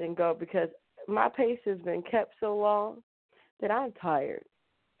go ahead and go, because my pace has been kept so long that I'm tired.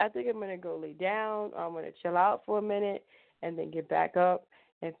 I think I'm going to go lay down, or I'm going to chill out for a minute and then get back up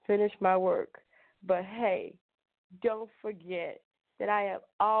and finish my work. But, hey, don't forget that I am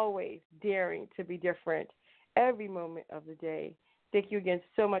always daring to be different every moment of the day. Thank you again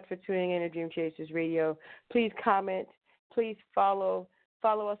so much for tuning in to Dream Chasers Radio. Please comment. Please follow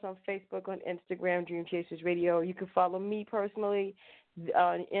us on Facebook, on Instagram, Dream Chasers Radio. You can follow me personally.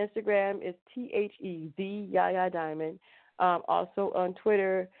 On Instagram is THEZ Yaya Diamond. Also on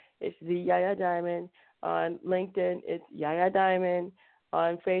Twitter, it's the Yaya Diamond. On LinkedIn, it's Yaya Diamond.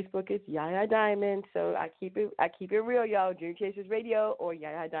 On Facebook, it's Yaya Diamond. So I keep it real, y'all. Dream Chasers Radio or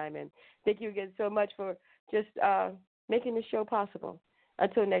Yaya Diamond. Thank you again so much for just making this show possible.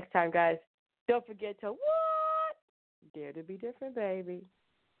 Until next time, guys. Don't forget to dare to be different, baby.